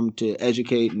platform to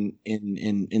educate and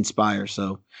inspire.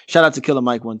 So shout out to Killer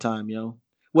Mike one time, yo.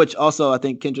 Which also I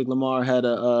think Kendrick Lamar had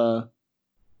a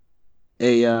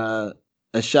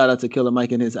shout out to Killer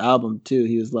Mike in his album too.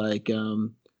 He was like,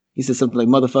 he said something like,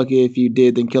 "Motherfucker, if you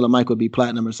did, then Killer Mike would be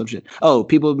platinum," or some shit. Oh,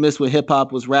 people miss when hip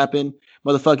hop was rapping.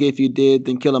 "Motherfucker, if you did,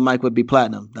 then Killer Mike would be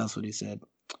platinum." That's what he said.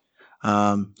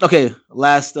 Okay,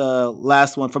 last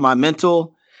one for my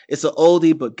mental. It's an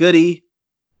oldie but goodie.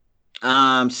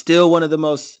 Still one of the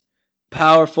most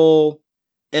powerful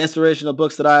inspirational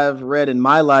books that I've read in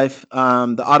my life.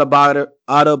 The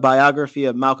autobiography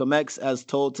of Malcolm X, as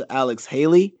told to Alex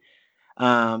Haley.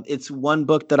 It's one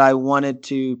book that I wanted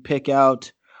to pick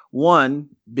out. One,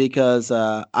 because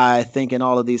I think in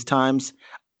all of these times,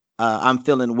 I'm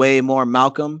feeling way more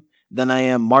Malcolm than I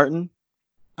am Martin.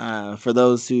 For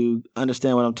those who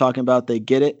understand what I'm talking about, they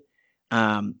get it.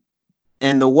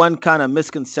 And the one kind of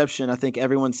misconception I think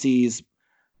everyone sees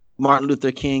Martin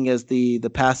Luther King as the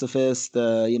pacifist,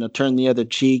 turn the other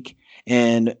cheek,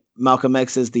 and Malcolm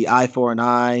X is the eye for an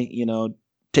eye,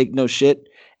 take no shit.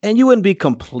 And you wouldn't be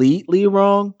completely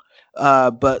wrong,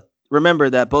 but remember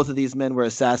that both of these men were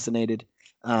assassinated.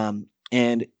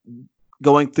 And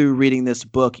going through reading this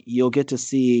book, you'll get to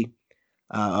see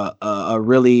a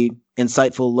really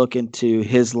insightful look into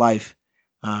his life,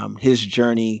 his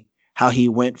journey, how he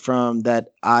went from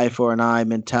that eye for an eye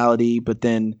mentality, but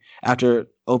then after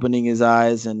opening his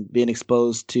eyes and being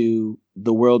exposed to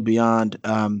the world beyond,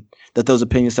 that those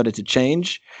opinions started to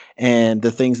change, and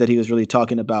the things that he was really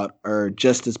talking about are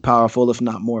just as powerful, if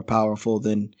not more powerful,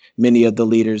 than many of the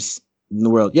leaders in the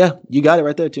world. Yeah, you got it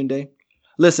right there, Tunde.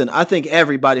 Listen, I think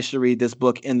everybody should read this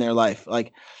book in their life.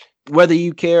 Like, whether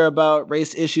you care about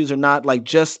race issues or not, like,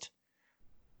 just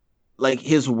like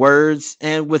his words,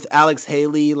 and with Alex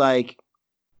Haley, like,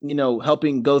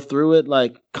 helping go through it.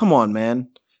 Like, come on, man.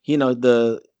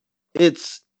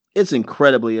 It's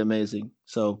incredibly amazing.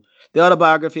 So the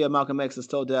autobiography of Malcolm X is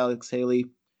told to Alex Haley.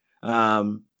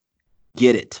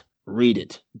 Get it, read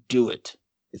it, do it.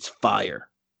 It's fire.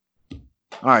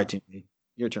 All right, Timothy,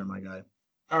 your turn, my guy.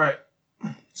 All right.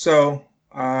 So,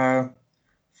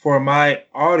 for my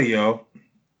audio,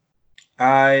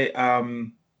 I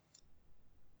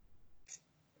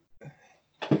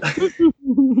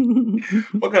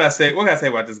what can I say? What can I say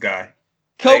about this guy?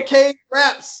 Cocaine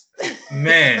raps.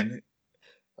 Man,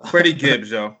 Freddie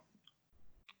Gibbs, yo.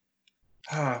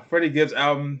 Freddie Gibbs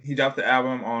album. He dropped the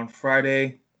album on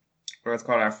Friday. It's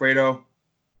called Alfredo.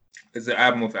 It's the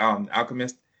album with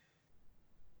Alchemist.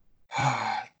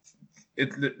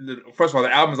 First of all,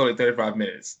 the album is only 35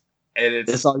 minutes. And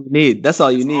that's all you need. That's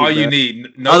all you need. All you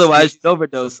need. No Otherwise, you'd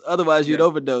overdose. You'd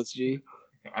overdose, G.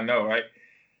 I know, right?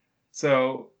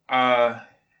 So, I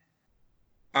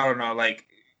don't know. Like,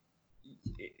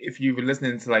 if you've been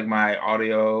listening to like my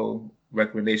audio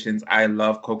recommendations, I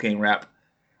love Cocaine Rap.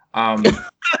 I'm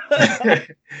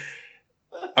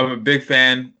a big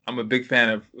fan. I'm a big fan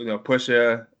of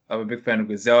Pusha. I'm a big fan of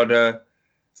Griselda.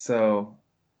 So,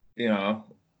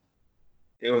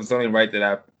 it was only right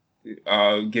that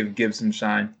I give Gibbs some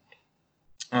shine.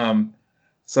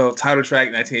 So title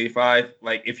track 1985.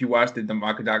 Like, if you watched the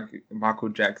Michael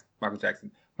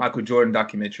Jordan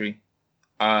documentary,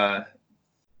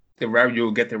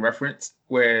 you'll get the reference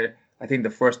where I think the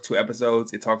first 2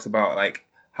 episodes it talks about like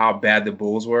how bad the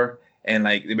Bulls were, and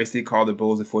like they basically called the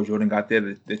Bulls before Jordan got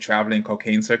there the traveling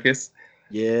cocaine circus.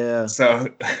 Yeah. So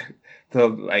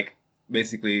like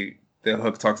basically the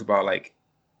hook talks about like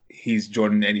he's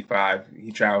Jordan 85.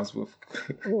 He travels with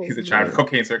he's a traveling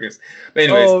cocaine circus. But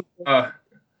anyways,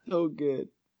 so good.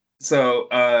 So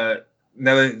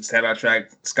another shout-out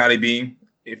track, Scotty Beam.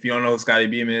 If you don't know who Scotty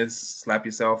Beam is, slap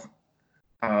yourself.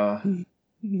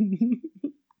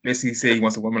 Basically say he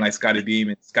wants a woman like Scotty Beam,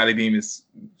 and Scotty Beam is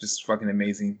just fucking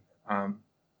amazing.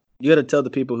 You got to tell the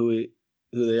people who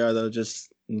they are though,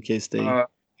 just in case they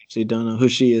actually don't know who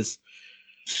she is.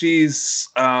 She's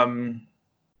I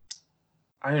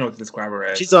don't know what to describe her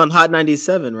as. She's on Hot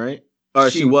 97, right? Or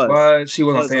she was. She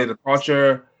was on State of the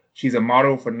Culture. She's a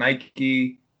model for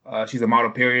Nike. She's a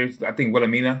model period. I think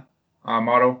Wilhelmina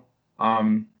model.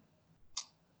 I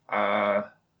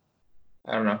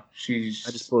don't know.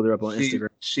 I just pulled her up on Instagram.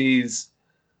 She's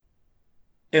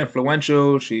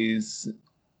influential. She's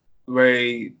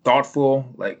very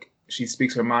thoughtful. Like, she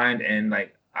speaks her mind, and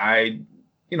like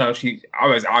she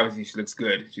obviously she looks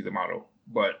good. She's a model,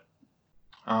 but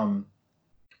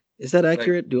is that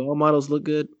accurate? Do all models look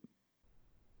good?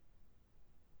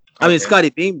 I mean, Scotty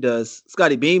Beam does, but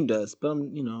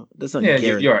that's not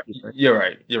guaranteed. You're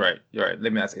right. Let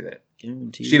me not say that.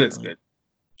 Guaranteed. She looks good.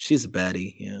 She's a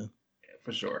baddie, yeah,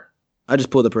 for sure. I just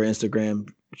pulled up her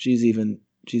Instagram. She's even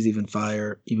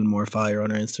fire, even more fire on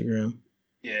her Instagram.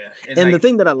 Yeah, and the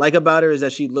thing that I like about her is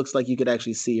that she looks like you could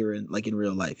actually see her in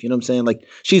real life. You know what I'm saying? Like,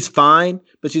 she's fine,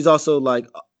 but she's also like,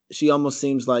 she almost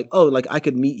seems like, oh, like I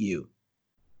could meet you.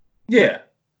 Yeah.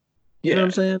 You know what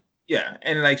I'm saying? Yeah,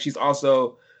 and like she's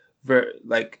also very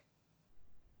like,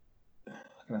 how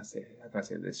can I say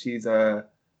this? She's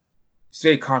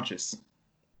very conscious.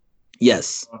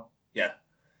 Yes. Yeah.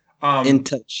 In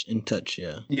touch.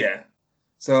 Yeah. Yeah.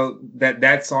 So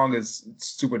that song is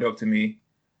super dope to me.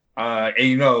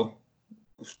 And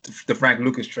the Frank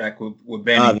Lucas track with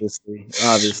Benny.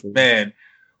 Obviously. Man,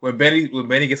 when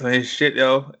Benny gets on his shit,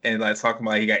 yo, and like talking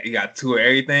about he got 2 of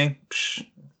everything.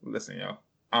 Listen, yo.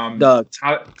 Dog.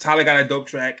 Tyler got a dope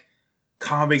track.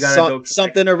 Combi got a dope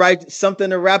track. Something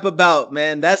to rap about,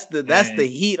 man. That's the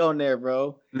heat on there,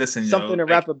 bro. Listen, something to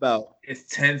rap about. It's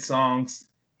 10 songs.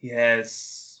 He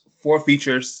has 4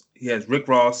 features. He has Rick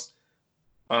Ross,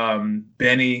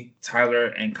 Benny, Tyler,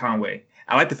 and Conway.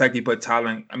 I like the fact that he put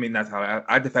Tyler. I mean, not Tyler.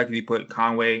 I like the fact that he put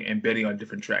Conway and Benny on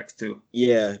different tracks too.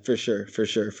 Yeah, for sure.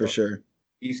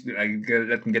 Each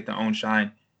let them get their own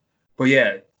shine. But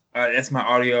yeah, that's my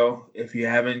audio. If you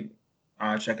haven't,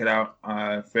 check it out.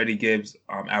 Freddie Gibbs,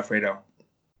 Alfredo.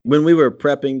 When we were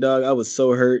prepping, dog, I was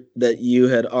so hurt that you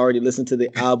had already listened to the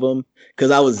album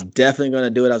because I was definitely gonna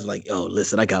do it. I was like, "Oh,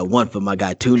 listen, I got one for my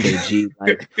guy Tunde G.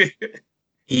 Like,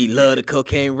 he loved the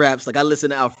cocaine raps. Like, I listened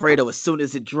to Alfredo as soon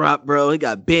as it dropped, bro. He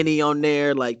got Benny on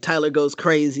there. Like, Tyler goes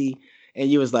crazy,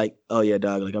 and you was like, "Oh yeah,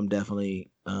 dog. Like, I'm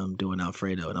definitely doing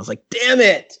Alfredo." And I was like, "Damn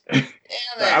it, damn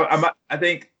it!" I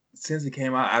think since it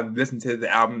came out, I've listened to the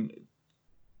album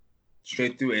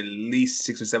straight through at least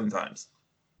 6 or 7 times.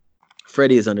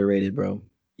 Freddie is underrated, bro.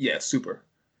 Yeah, super.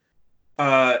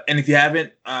 And if you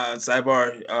haven't,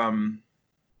 sidebar,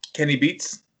 Kenny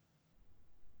Beats.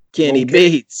 Kenny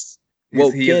Beats.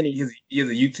 Whoa, Kenny. He has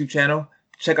a YouTube channel.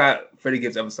 Check out Freddie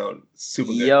Gibbs episode.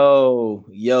 Super good.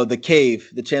 Yo, The Cave.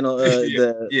 The channel,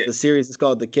 the series is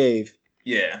called The Cave.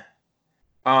 Yeah.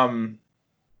 So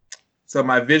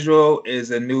my visual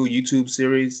is a new YouTube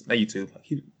series. Not YouTube.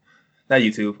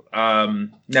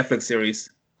 Netflix series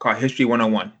called History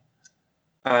 101.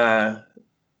 I'm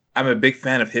a big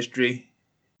fan of history.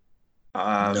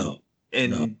 In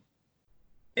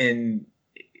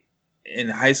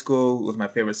high school was my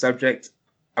favorite subject.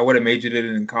 I would have majored in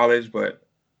it in college, but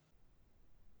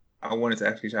I wanted to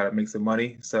actually try to make some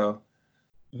money, so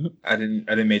I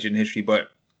didn't major in history.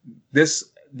 But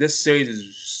this series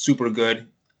is super good.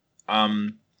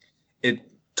 It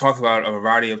talks about a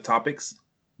variety of topics,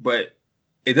 but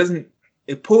it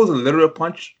pulls a literal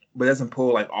punch, but doesn't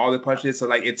pull like all the punches. So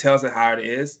like it tells it how it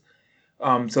is.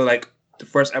 So like the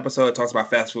first episode talks about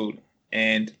fast food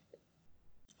and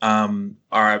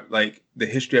our like the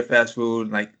history of fast food.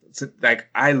 Like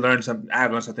I have learned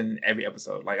something in every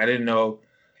episode. Like I didn't know,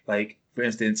 like for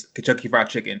instance, Kentucky Fried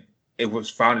Chicken. It was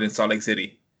founded in Salt Lake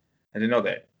City. I didn't know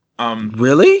that.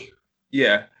 Really?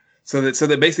 Yeah. So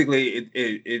that basically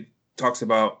it talks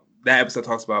about that episode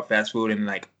talks about fast food and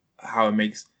like how it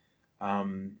makes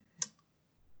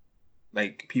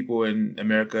like people in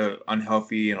America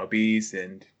unhealthy and obese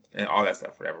and all that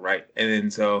stuff, whatever, right? And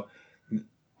then so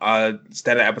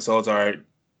standard episodes are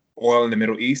oil in the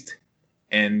Middle East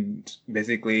and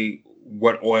basically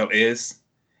what oil is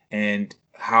and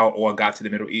how oil got to the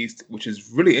Middle East, which is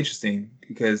really interesting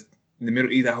because in the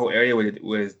Middle East, that whole area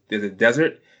was there's a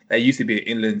desert that used to be an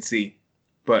inland sea,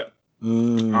 but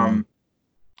it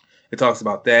talks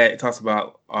about that. It talks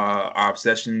about our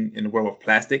obsession in the world with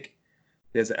plastic.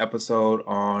 There's an episode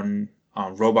on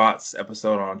robots,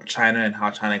 episode on China and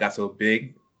how China got so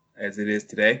big as it is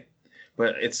today.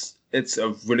 But it's a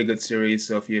really good series.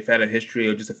 So if you're a fan of history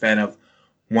or just a fan of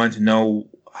wanting to know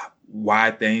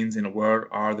why things in the world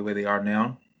are the way they are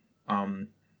now,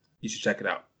 you should check it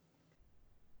out.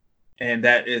 And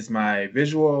that is my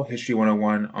visual History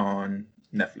 101 on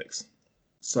Netflix.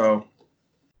 So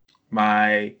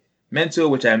my mentor,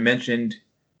 which I mentioned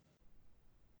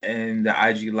in the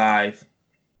IG Live,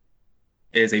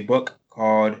 is a book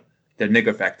called The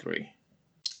Nigger Factory.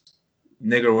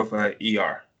 Nigger with a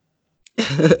ER.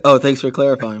 Oh, thanks for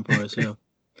clarifying for us. Yeah.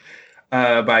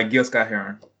 By Gil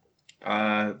Scott-Heron,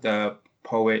 the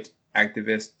poet,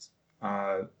 activist,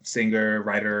 singer,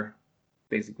 writer.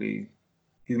 Basically,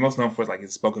 he's most known for like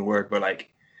his spoken word, but like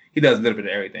he does a little bit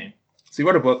of everything. So he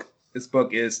wrote a book. This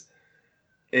book is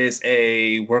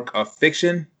a work of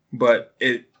fiction, but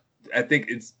I think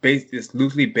it's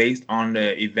loosely based on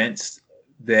the events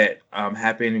that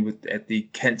happened at the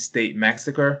Kent State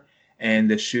massacre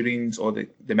and the shootings or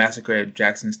the massacre at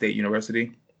Jackson State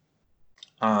University.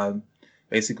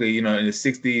 Basically, in the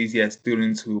 60s, you had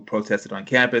students who protested on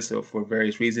campus for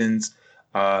various reasons,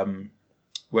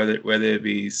 whether it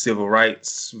be civil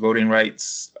rights, voting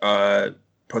rights,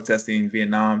 protesting in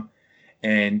Vietnam.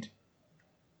 And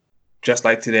just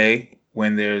like today,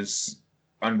 when there's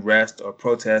unrest or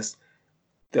protest,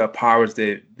 the powers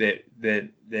that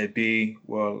be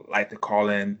will like to call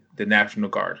in the National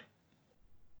Guard.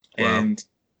 Wow. And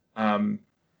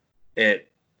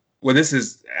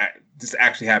this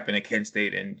actually happened at Kent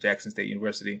State and Jackson State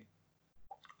University.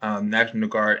 National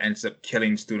Guard ends up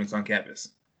killing students on campus.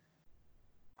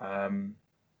 And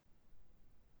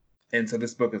so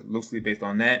this book is loosely based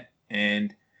on that,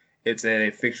 and it's at a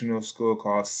fictional school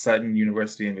called Sutton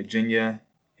University in Virginia,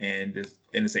 and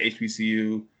it's a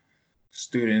HBCU.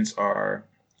 Students are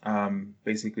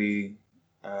basically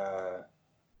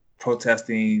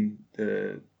protesting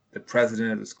the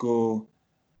president of the school.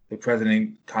 The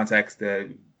president contacts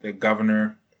the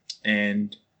governor,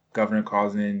 and governor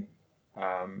calls in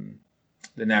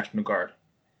the National Guard.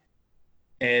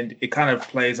 And it kind of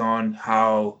plays on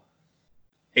how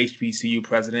HBCU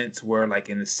presidents were like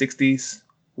in the 60s,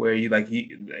 where you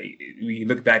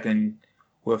look back and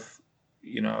with,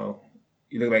 you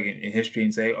look back in history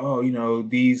and say, oh,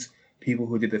 these people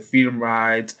who did the freedom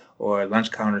rides or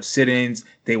lunch counter sit-ins,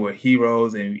 they were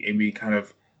heroes, and we kind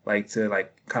of like to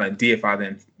kind of deify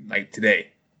them like today.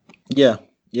 Yeah.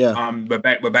 But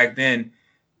back then,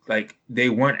 like they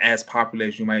weren't as popular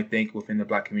as you might think within the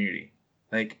Black community.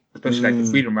 Like especially like the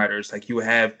freedom riders, like you would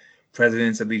have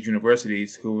presidents of these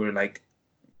universities who were like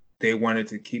they wanted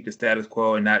to keep the status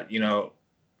quo and not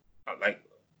like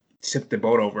tip the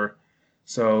boat over,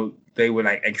 so they would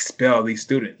like expel these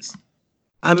students.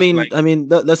 I mean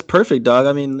that's perfect, dog.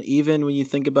 I mean, even when you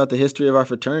think about the history of our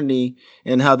fraternity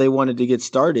and how they wanted to get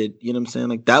started, you know what I'm saying?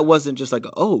 Like that wasn't just like,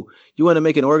 oh, you want to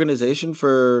make an organization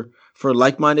for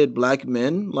like-minded Black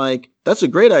men? Like that's a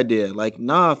great idea. Like,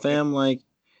 nah, fam, like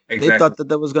exactly. They thought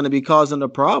that was going to be causing a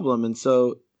problem, and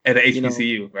so at the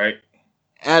HBCU, right?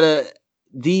 At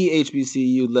the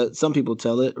HBCU, let some people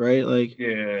tell it, right? Like,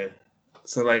 yeah.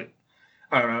 So like,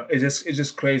 I don't know. It's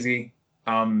just crazy.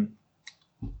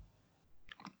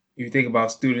 You think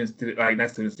about students, like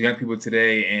not students, the young people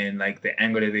today, and like the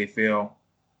anger that they feel,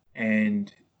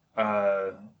 and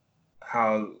how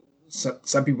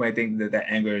some people might think that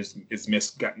anger is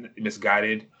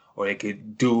misguided, or they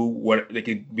could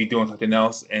be doing something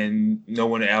else, and no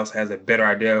one else has a better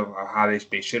idea of how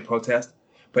they should protest.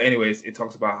 But anyways, it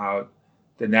talks about how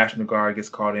the National Guard gets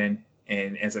called in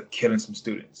and ends up killing some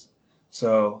students.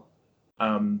 So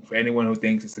for anyone who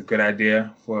thinks it's a good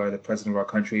idea for the president of our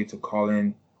country to call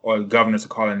in, or the governor to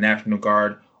call in National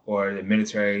Guard, or the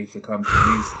military to come to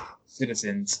these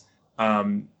citizens,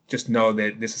 just know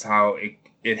that this is how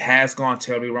it has gone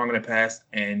terribly wrong in the past,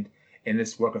 and in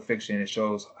this work of fiction, it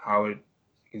shows how it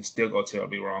can still go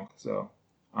terribly wrong. So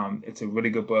it's a really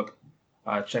good book.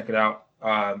 Check it out.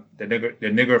 The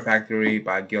Nigger Factory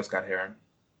by Gil Scott Heron.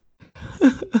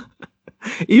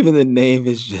 Even the name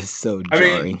is just so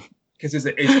jarring. Because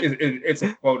it's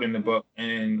a quote in the book,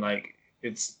 and like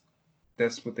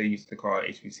that's what they used to call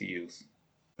HBCUs.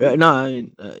 No,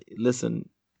 listen,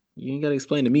 you ain't gotta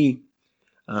explain to me.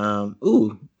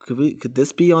 Could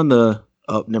this be on the?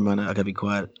 Oh, never mind. I gotta be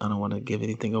quiet. I don't want to give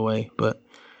anything away, but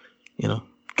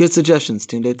good suggestions,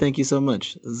 Tunde. Thank you so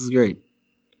much. This is great.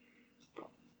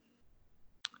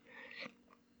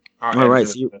 All right,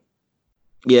 so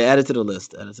add it to the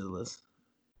list.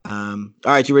 All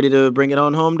right, you ready to bring it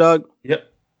on home, dog?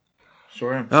 Yep,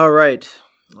 sure am. All right,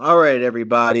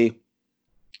 everybody.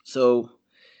 So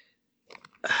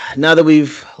now that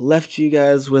we've left you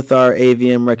guys with our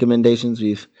AVM recommendations,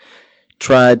 we've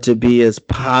tried to be as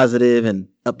positive and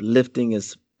uplifting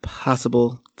as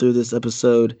possible through this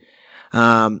episode.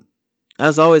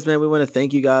 As always, man, we want to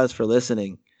thank you guys for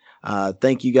listening.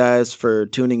 Thank you guys for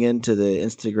tuning in to the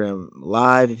Instagram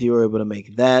Live if you were able to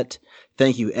make that.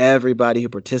 Thank you everybody who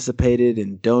participated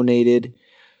and donated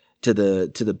to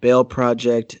the Bail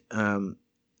Project.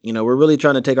 We're really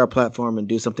trying to take our platform and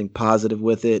do something positive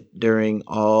with it during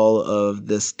all of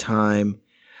this time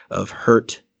of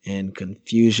hurt and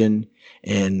confusion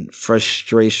and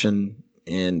frustration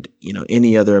and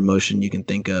any other emotion you can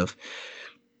think of.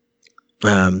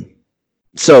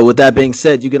 So with that being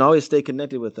said, you can always stay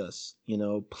connected with us.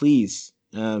 Please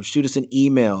shoot us an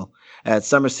email at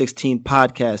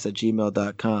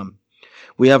summer16podcast@gmail.com.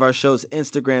 We have our show's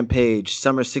Instagram page,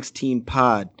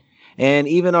 Summer16Pod, and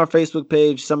even our Facebook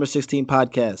page, Summer 16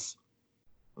 Podcasts.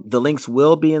 The links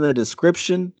will be in the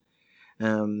description.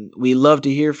 We love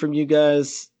to hear from you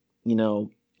guys,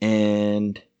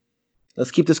 and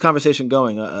let's keep this conversation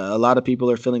going. A lot of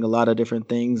people are feeling a lot of different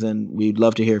things, and we'd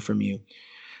love to hear from you.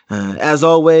 As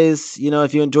always,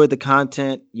 if you enjoyed the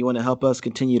content, you want to help us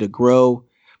continue to grow,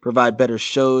 provide better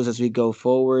shows as we go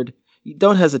forward,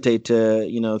 don't hesitate to,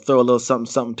 throw a little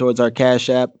something towards our Cash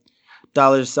App, $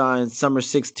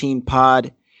 Summer16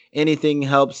 Pod. Anything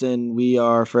helps, and we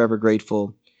are forever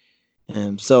grateful.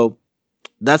 And so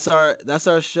that's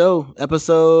our show,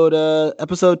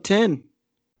 episode 10.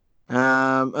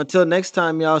 Until next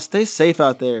time, y'all, stay safe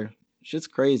out there. Shit's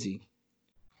crazy.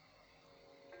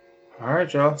 All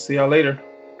right, y'all. See y'all later.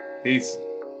 Peace.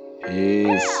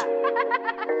 Peace.